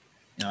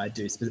 I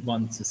do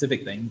one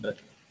specific thing, but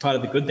part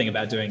of the good thing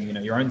about doing,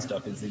 your own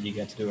stuff is that you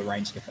get to do a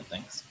range of different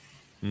things.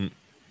 Mm.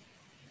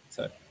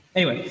 So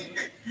anyway,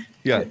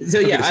 Yeah. so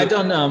yeah, Okay,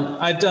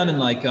 I've done in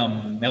like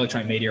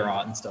electronic media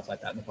art and stuff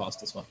like that in the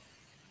past as well.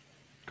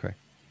 okay.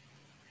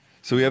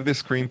 So we have this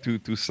screen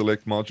to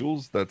select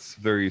modules. That's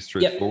very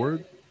straightforward.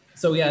 Yep.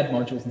 So we add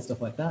modules and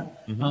stuff like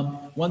that.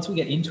 Mm-hmm. Once we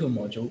get into a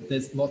module,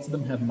 there's lots of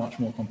them have much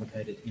more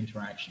complicated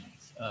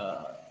interactions.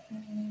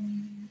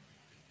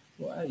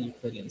 Well, a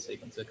Euclidean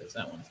sequencer, because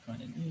that one's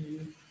kind of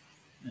new,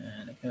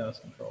 and a chaos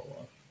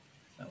controller.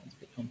 That one's a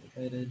bit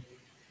complicated.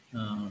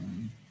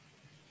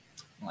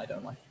 I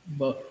don't like.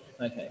 But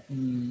okay.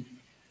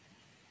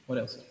 What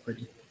else is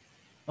pretty?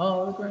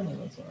 Oh, the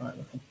granular's all right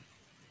looking.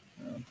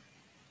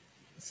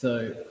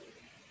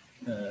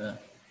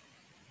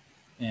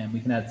 And we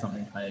can add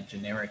something kind of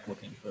generic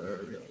looking for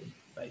a really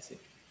basic.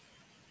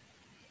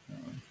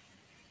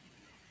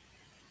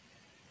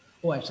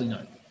 Oh, actually,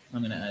 no. I'm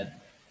going to add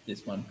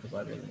this one because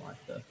I really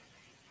like the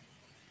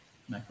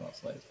macro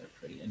oscillators. They're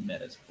pretty, and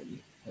meta's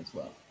pretty as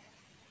well.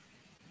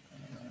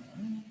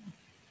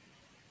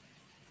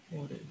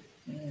 Ordered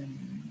and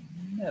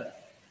meta.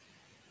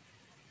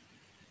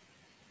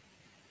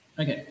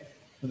 Okay,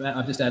 for that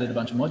I've just added a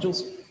bunch of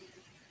modules,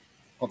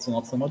 lots and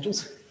lots of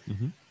modules.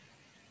 Mm-hmm.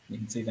 You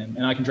can see them,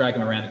 and I can drag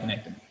them around and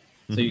connect them.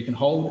 Mm-hmm. So you can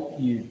hold,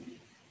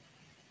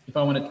 if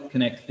I want to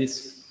connect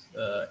this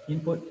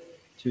input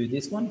to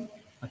this one,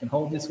 I can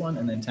hold this one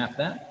and then tap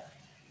that.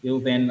 It'll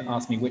then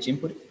ask me which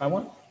input I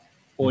want,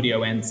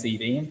 audio and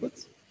CV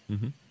inputs.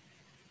 Mm-hmm.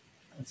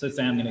 So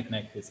say I'm going to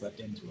connect this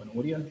left end to an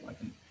audio, I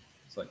can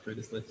select through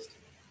this list,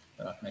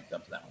 but I'll connect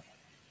up to that one.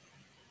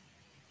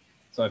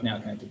 So I've now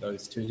connected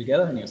those two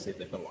together, and you'll see if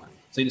they've got a line.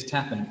 So you just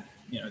tap and,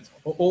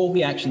 all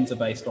the actions are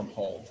based on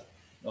hold,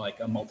 like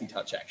a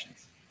multi-touch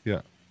actions.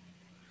 Yeah.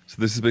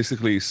 So this is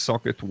basically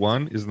socket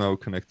 1 is now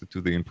connected to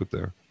the input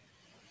there.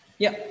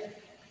 Yeah.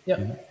 Yeah.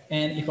 Mm-hmm.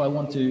 And if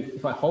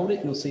I hold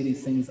it, you'll see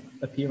these things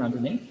appear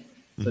underneath.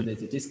 So mm-hmm.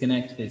 There's a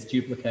disconnect, there's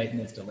duplicate, and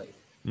there's delete.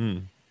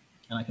 And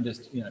I can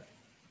just,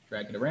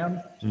 drag it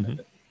around.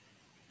 Mm-hmm.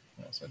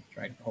 I also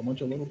drag the whole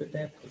module a little bit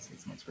there because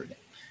it's not screwed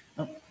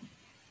in.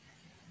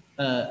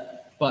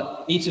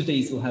 But each of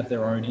these will have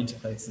their own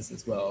interfaces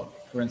as well.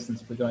 For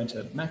instance, if we go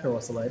into macro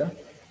oscillator.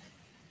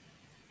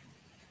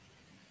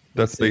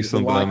 That's based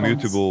on the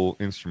mutable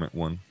instrument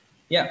one.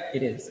 Yeah,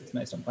 it is. It's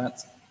based on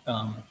flats.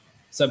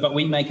 But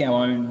we make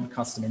our own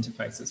custom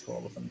interfaces for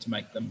all of them to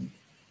make them,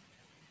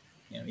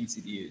 easy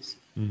to use.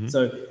 Mm-hmm.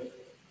 So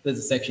there's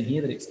a section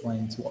here that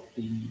explains what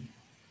the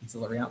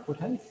auxiliary output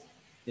has.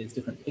 There's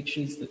different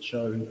pictures that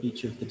show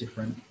each of the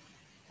different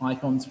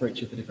icons for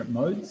each of the different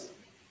modes.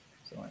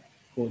 So like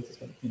chords, it's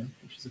got,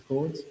 pictures of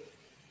chords.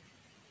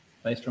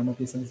 Bass drum,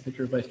 obviously, is a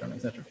picture of bass drum,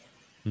 etc.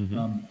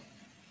 Mm-hmm.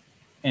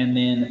 And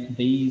then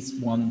these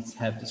ones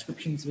have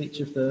descriptions of each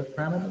of the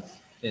parameters.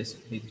 These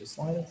are just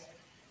sliders.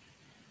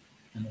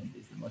 And then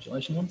these are the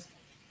modulation ones.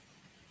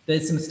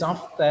 There's some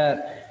stuff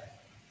that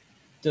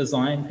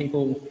design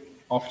people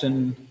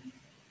often,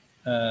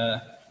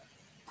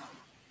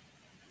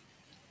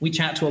 we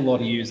chat to a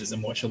lot of users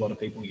and watch a lot of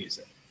people use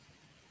it.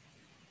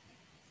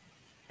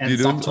 And do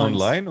you do it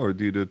online or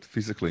do you do it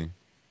physically?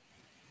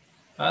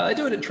 I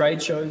do it at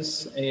trade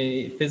shows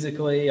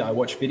physically. I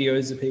watch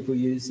videos of people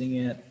using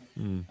it.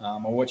 I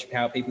watch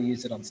how people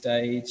use it on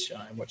stage.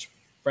 I watch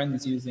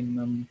friends using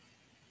them.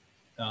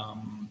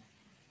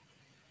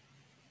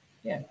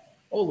 Yeah,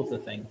 all of the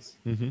things.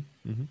 Mm-hmm,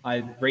 mm-hmm.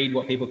 I read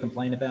what people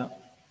complain about,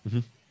 mm-hmm.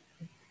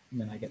 and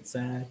then I get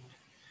sad.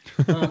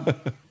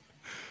 But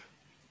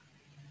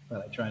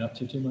I try not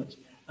to too much.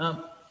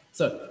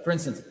 So, for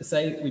instance,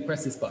 say we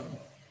press this button,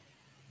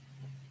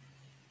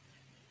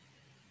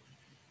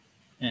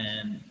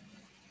 and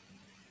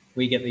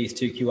we get these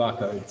two QR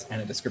codes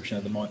and a description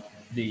of the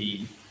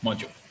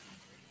module.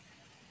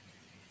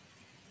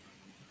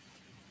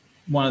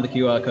 One of the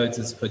QR codes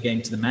is for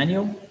getting to the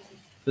manual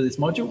for this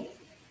module.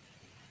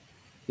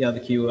 The other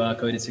QR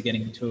code is for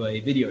getting to a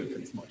video for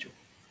this module.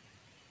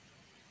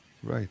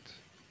 Right.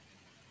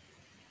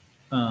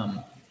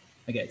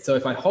 Okay, so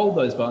if I hold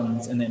those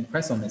buttons and then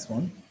press on this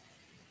one,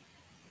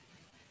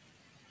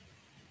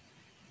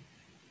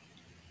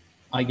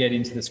 I get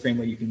into the screen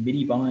where you can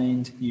MIDI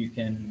bind, you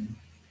can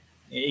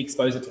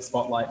expose it to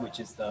Spotlight, which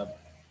is the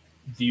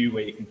view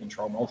where you can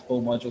control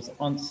multiple modules at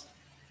once.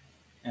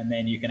 And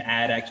then you can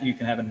you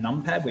can have a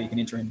numpad where you can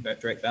enter in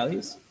direct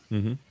values.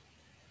 Mm-hmm.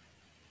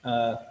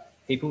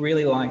 People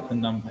really like the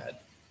numpad.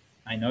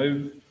 I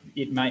know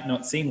it might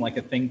not seem like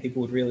a thing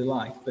people would really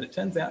like, but it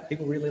turns out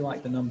people really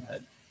like the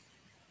numpad.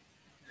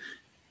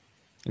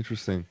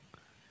 Interesting.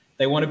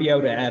 They want to be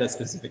able to add a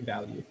specific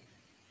value.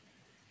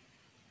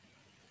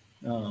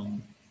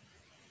 When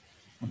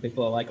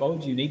people are like, "Oh,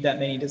 do you need that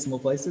many decimal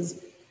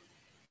places?"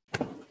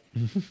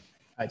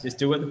 I just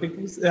do what the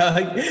people,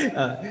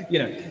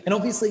 And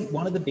obviously,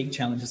 one of the big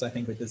challenges I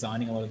think with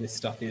designing a lot of this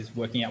stuff is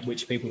working out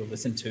which people to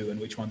listen to and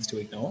which ones to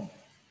ignore,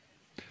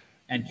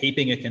 and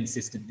keeping a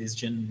consistent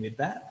vision with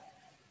that.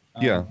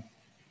 Yeah.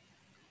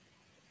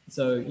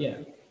 So yeah,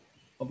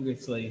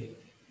 obviously,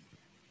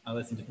 I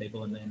listen to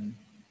people, and then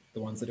the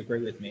ones that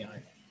agree with me,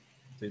 I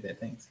do their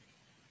things.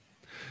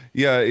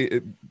 Yeah,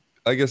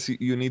 I guess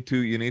you need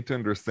to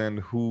understand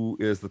who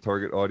is the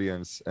target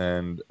audience,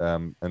 and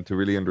to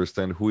really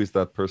understand who is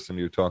that person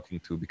you're talking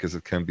to, because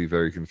it can be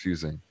very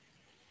confusing.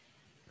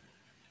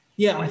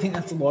 Yeah, I think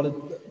that's a lot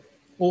of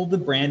all the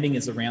branding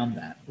is around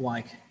that.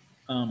 Like,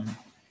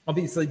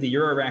 obviously, the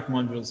Eurorack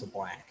modules are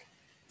black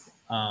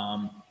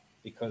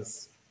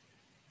because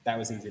that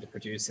was easy to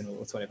produce and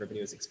that's what everybody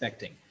was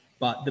expecting.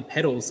 But the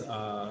pedals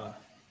are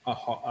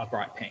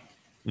bright pink.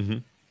 Mm-hmm.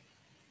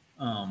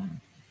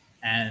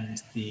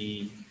 And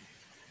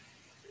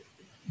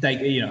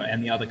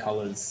and the other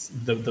colors,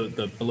 the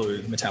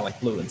blue, metallic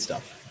blue and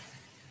stuff,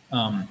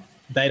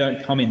 they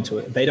don't come into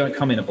it. They don't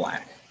come in a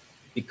black,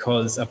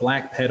 because a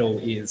black pedal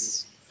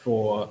is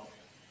for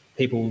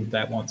people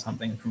that want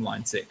something from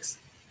line 6.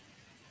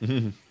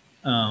 Mm-hmm.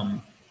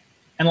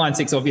 And line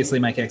 6 obviously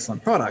make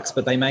excellent products,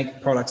 but they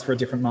make products for a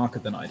different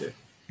market than I do.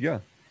 Yeah,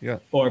 yeah.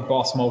 Or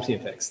Boss Multi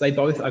Effects. They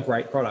both are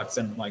great products,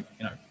 and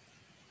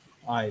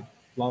I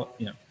love,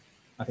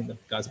 I think the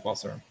guys at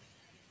Boss are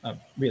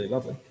really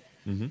lovely.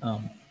 Mm-hmm.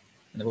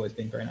 And they've always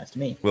been very nice to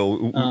me.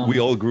 Well,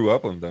 we all grew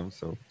up on them,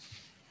 so.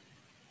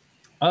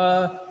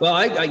 Well,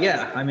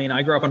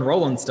 I grew up on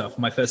Roland stuff.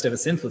 My first ever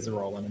synth was a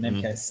Roland, an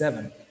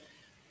MK7.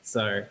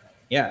 So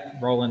yeah,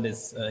 Roland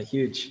is a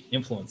huge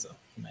influencer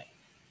for me.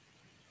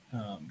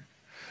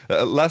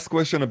 Last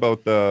question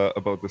about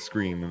the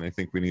screen, and I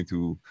think we need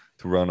to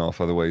run off,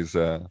 otherwise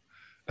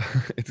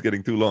it's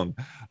getting too long.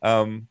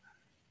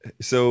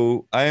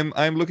 So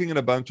I'm looking at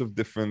a bunch of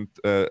different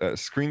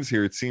screens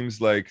here. It seems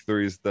like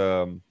there is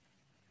the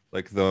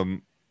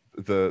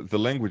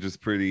language is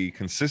pretty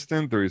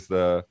consistent. There is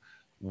the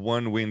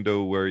one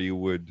window where you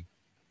would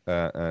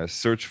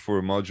search for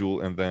a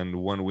module, and then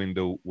one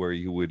window where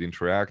you would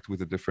interact with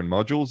the different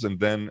modules, and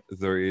then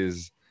there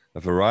is a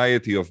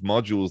variety of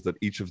modules that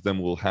each of them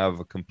will have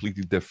a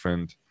completely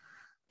different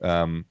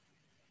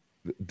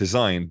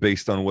design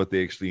based on what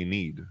they actually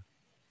need.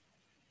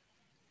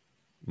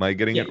 Am I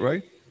getting it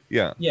right?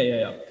 Yeah.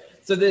 Yeah.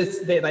 So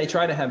they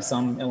try to have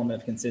some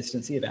element of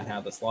consistency about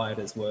how the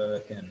sliders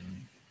work, and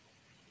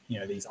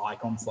these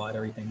icon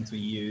slidery things we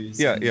use.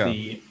 Yeah.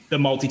 The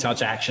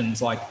multi-touch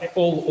actions, like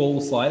all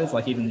sliders,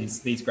 like even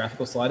these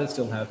graphical sliders,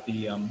 still have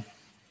the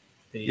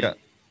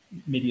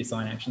MIDI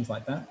assign actions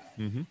like that.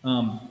 Mm-hmm.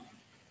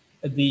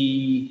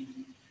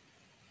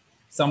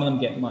 Some of them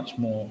get much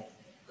more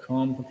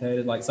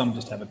complicated. Like some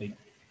just have a big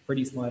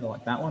pretty slider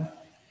like that one.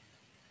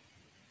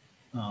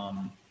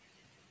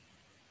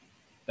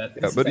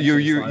 But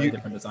you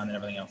different design and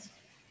everything else.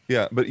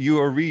 Yeah, but you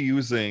are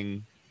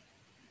reusing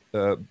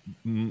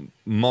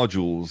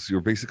modules.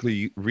 You're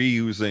basically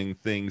reusing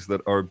things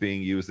that are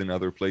being used in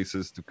other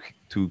places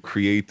to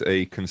create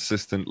a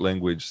consistent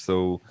language.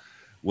 So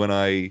when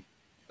I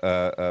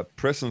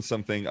press on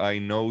something, I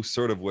know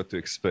sort of what to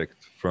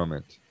expect from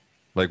it,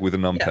 like with a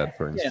numpad,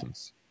 for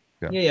instance.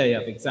 Yeah,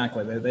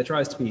 exactly. There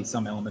tries to be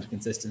some element of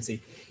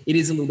consistency. It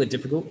is a little bit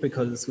difficult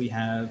because we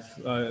have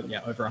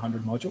over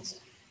 100 modules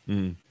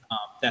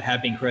that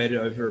have been created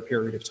over a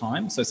period of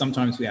time. So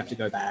sometimes we have to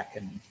go back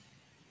and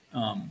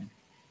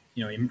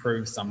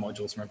improve some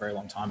modules from a very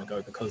long time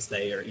ago because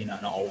they are in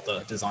an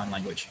older design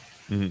language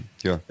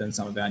than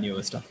some of our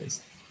newer stuff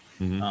is.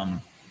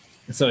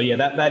 So yeah,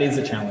 that is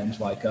a challenge.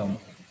 Like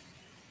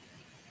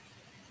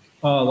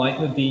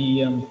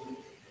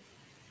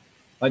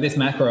like this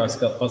macro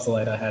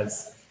oscillator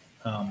has,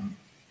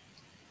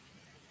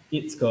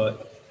 it's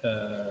got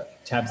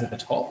tabs at the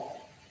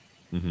top,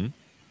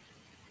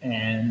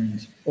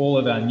 and all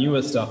of our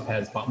newer stuff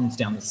has buttons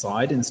down the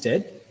side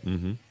instead,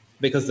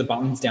 because the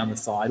buttons down the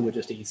side were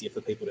just easier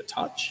for people to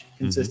touch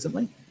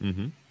consistently,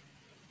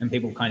 and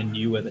people kind of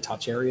knew where the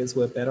touch areas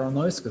were better on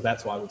those, because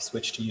that's why we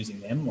switched to using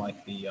them. Like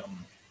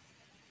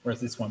whereas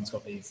this one's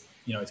got these,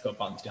 it's got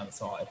buttons down the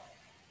side.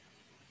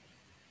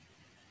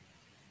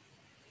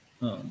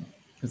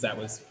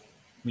 Because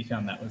we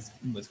found that was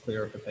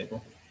clearer for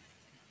people.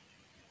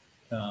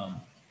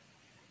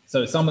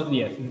 So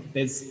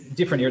there's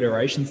different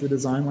iterations of the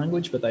design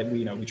language, but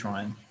we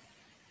try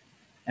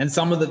and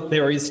some of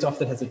there is stuff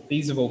that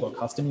these have all got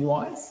custom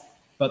UIs,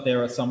 but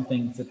there are some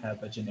things that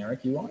have a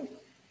generic UI.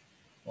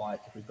 Like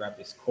if we grab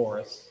this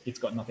chorus, it's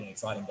got nothing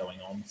exciting going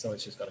on, so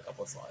it's just got a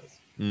couple of sliders.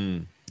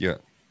 Yeah.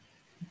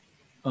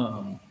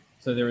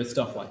 So there is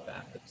stuff like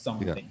that, but some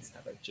things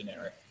have a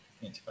generic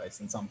interface,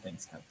 and some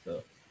things have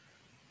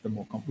the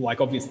more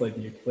like obviously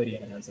the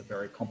Euclidean has a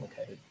very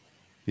complicated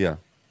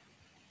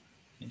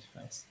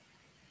interface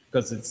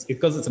because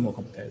it's a more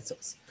complicated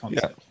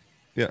concept.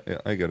 Yeah,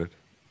 I get it.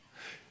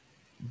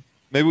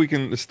 Maybe we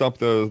can stop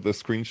the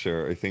screen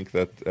share. I think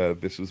that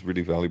this was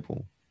really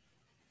valuable.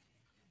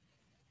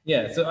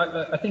 Yeah, so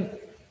I think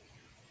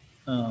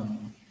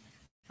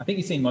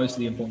you've seen most of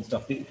the important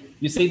stuff.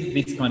 You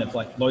see this kind of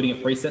like loading a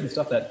preset and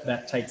stuff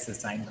that takes the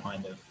same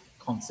kind of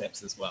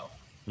concepts as well,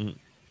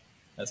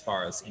 as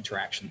far as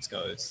interactions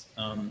goes.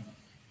 I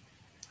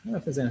don't know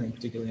if there's anything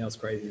particularly else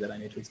crazy that I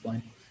need to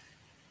explain.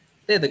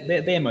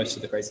 They're most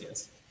of the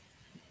craziest.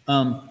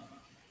 But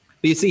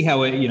you see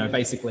how it,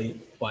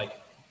 basically like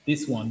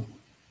this one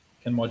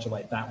can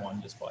modulate that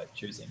one just by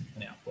choosing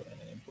an output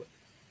and an input.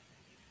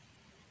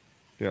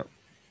 Yeah.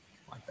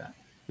 Like that.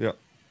 Yeah.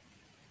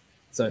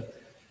 So.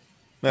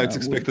 No, it's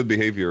expected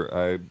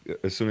behavior.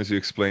 As soon as you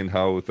explained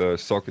how the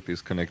socket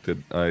is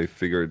connected, I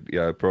figured,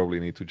 yeah, I probably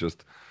need to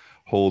just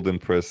hold and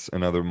press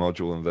another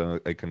module, and then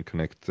I can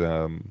connect.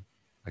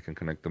 I can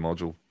connect the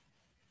module,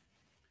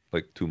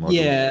 like two modules.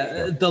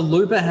 Yeah, the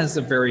looper has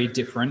a very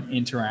different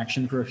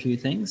interaction for a few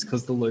things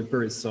because the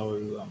looper is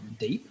so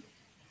deep.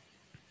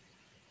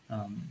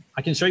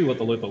 I can show you what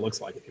the looper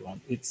looks like if you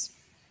want. It's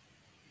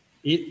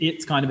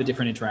kind of a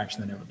different interaction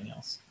than everything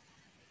else.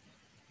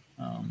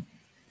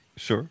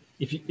 Sure.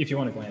 If you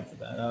want to glance at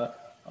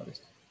that, I'll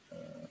just.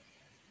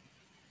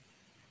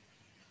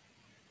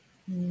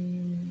 I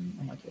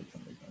might take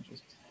some of these. I'll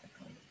just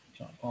kind of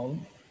try and follow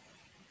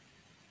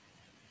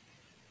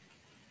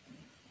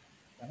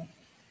them.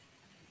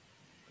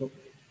 Cool.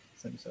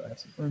 So I have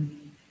some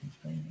room.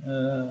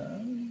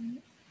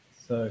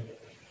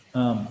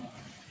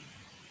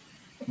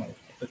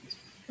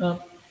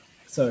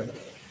 So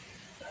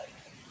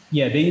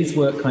yeah, these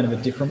work kind of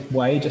a different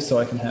way, just so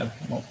I can have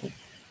multiple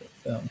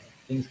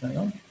things going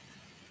on.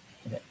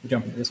 Okay, we'll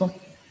jump into this one.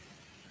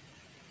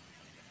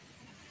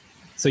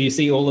 So you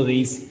see all of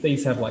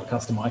these have like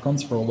custom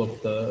icons for all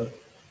of the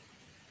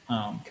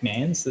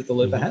commands that the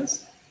looper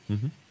has.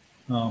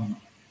 And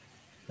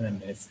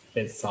then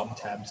there's sub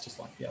tabs just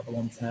like the other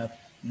ones have,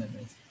 and then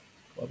there's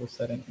global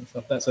settings and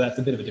stuff. So that's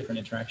a bit of a different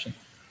interaction,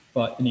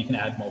 and you can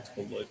add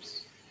multiple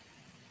loops.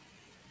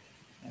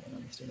 I don't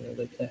understand the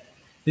loop there.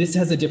 This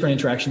has a different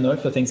interaction though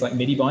for things like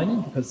MIDI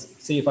binding, because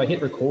see if I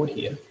hit record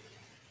here,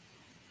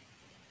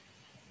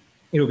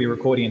 it'll be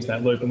recording into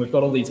that loop. And we've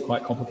got all these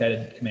quite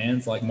complicated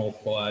commands like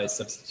multiply,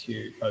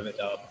 substitute,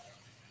 overdub,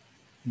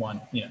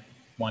 one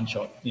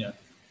shot,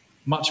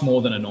 much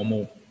more than a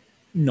normal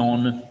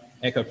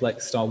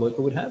non-Echoplex style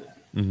looper would have.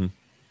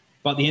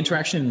 But the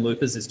interaction in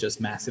loopers is just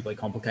massively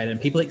complicated,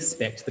 and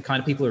the kind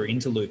of people who are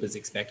into loopers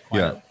expect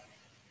quite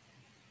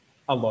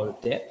a lot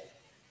of depth.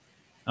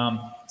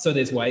 So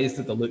there's ways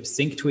that the loops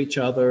sync to each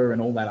other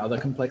and all that other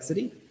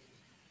complexity,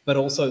 but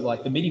also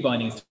like the MIDI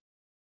binding is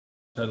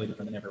totally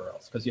different than everywhere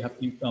else, because you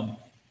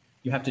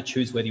have to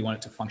choose whether you want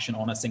it to function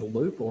on a single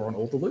loop or on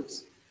all the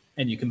loops,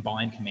 and you can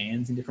bind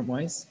commands in different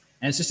ways,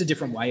 and it's just a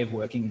different way of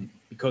working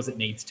because it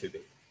needs to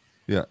be.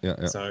 Yeah.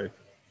 So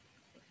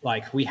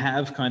like we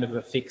have kind of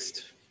a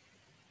fixed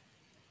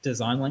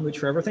design language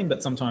for everything,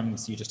 but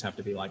sometimes you just have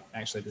to be like,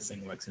 actually this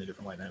thing works in a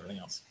different way than everything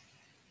else.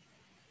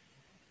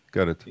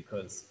 Got it.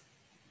 Because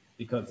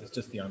it's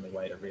just the only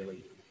way to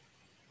really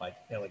like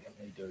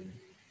elegantly do.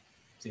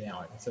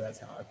 So that's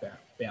how I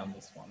found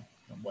this one.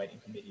 I'm waiting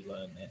for MIDI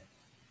learn there.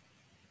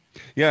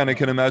 Yeah, and I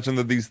can imagine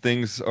that these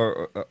things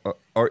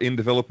are in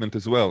development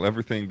as well.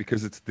 Everything,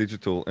 because it's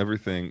digital,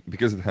 everything,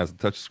 because it has a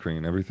touch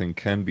screen, everything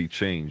can be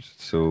changed.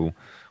 So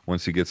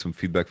once you get some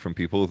feedback from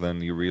people,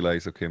 then you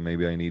realize, okay,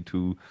 maybe I need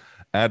to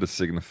add a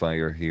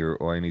signifier here,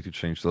 or I need to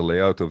change the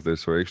layout of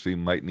this, or actually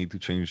might need to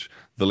change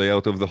the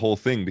layout of the whole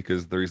thing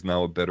because there is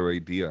now a better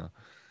idea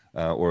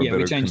or a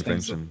better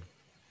convention.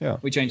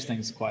 We change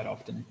things quite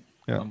often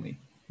when we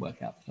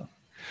work out stuff.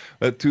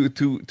 To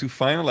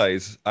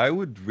finalize, I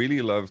would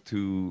really love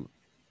to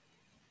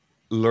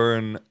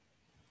learn,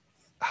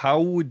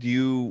 how would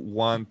you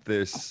want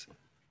this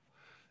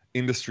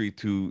industry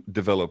to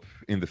develop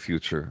in the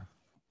future?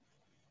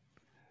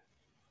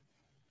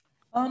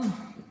 Well,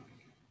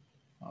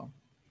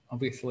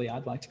 obviously,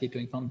 I'd like to keep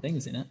doing fun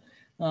things in it.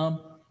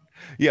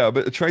 Yeah,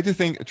 but try to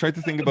think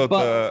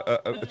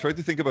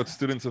about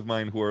students of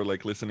mine who are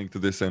like listening to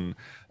this and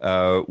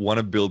want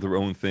to build their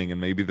own thing,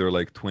 and maybe they're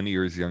like 20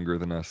 years younger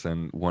than us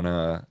and want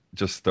to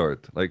just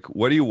start. Like,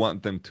 what do you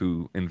want them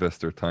to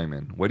invest their time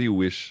in? What do you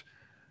wish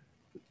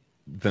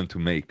them to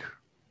make?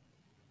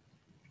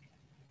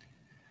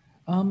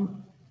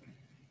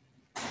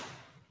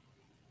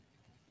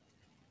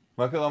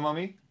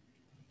 Mami?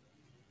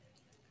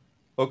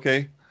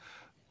 Okay.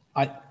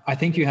 I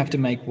think you have to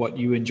make what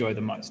you enjoy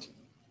the most.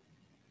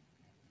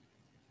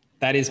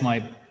 That is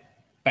my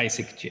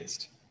basic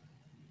gist.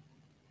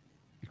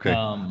 Okay.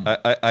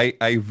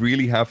 I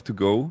really have to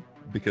go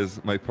because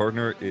my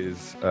partner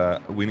is,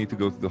 we need to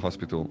go to the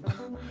hospital.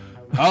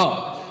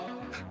 Oh.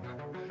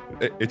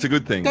 It's a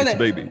good thing. It's a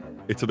baby.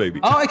 It's a baby.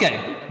 Oh,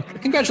 okay.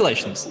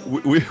 Congratulations.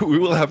 We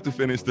will have to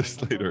finish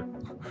this later.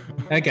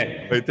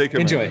 Okay. Right, take care.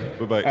 Enjoy.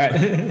 Bye-bye. All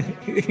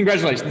right.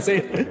 Congratulations. See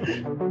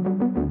you.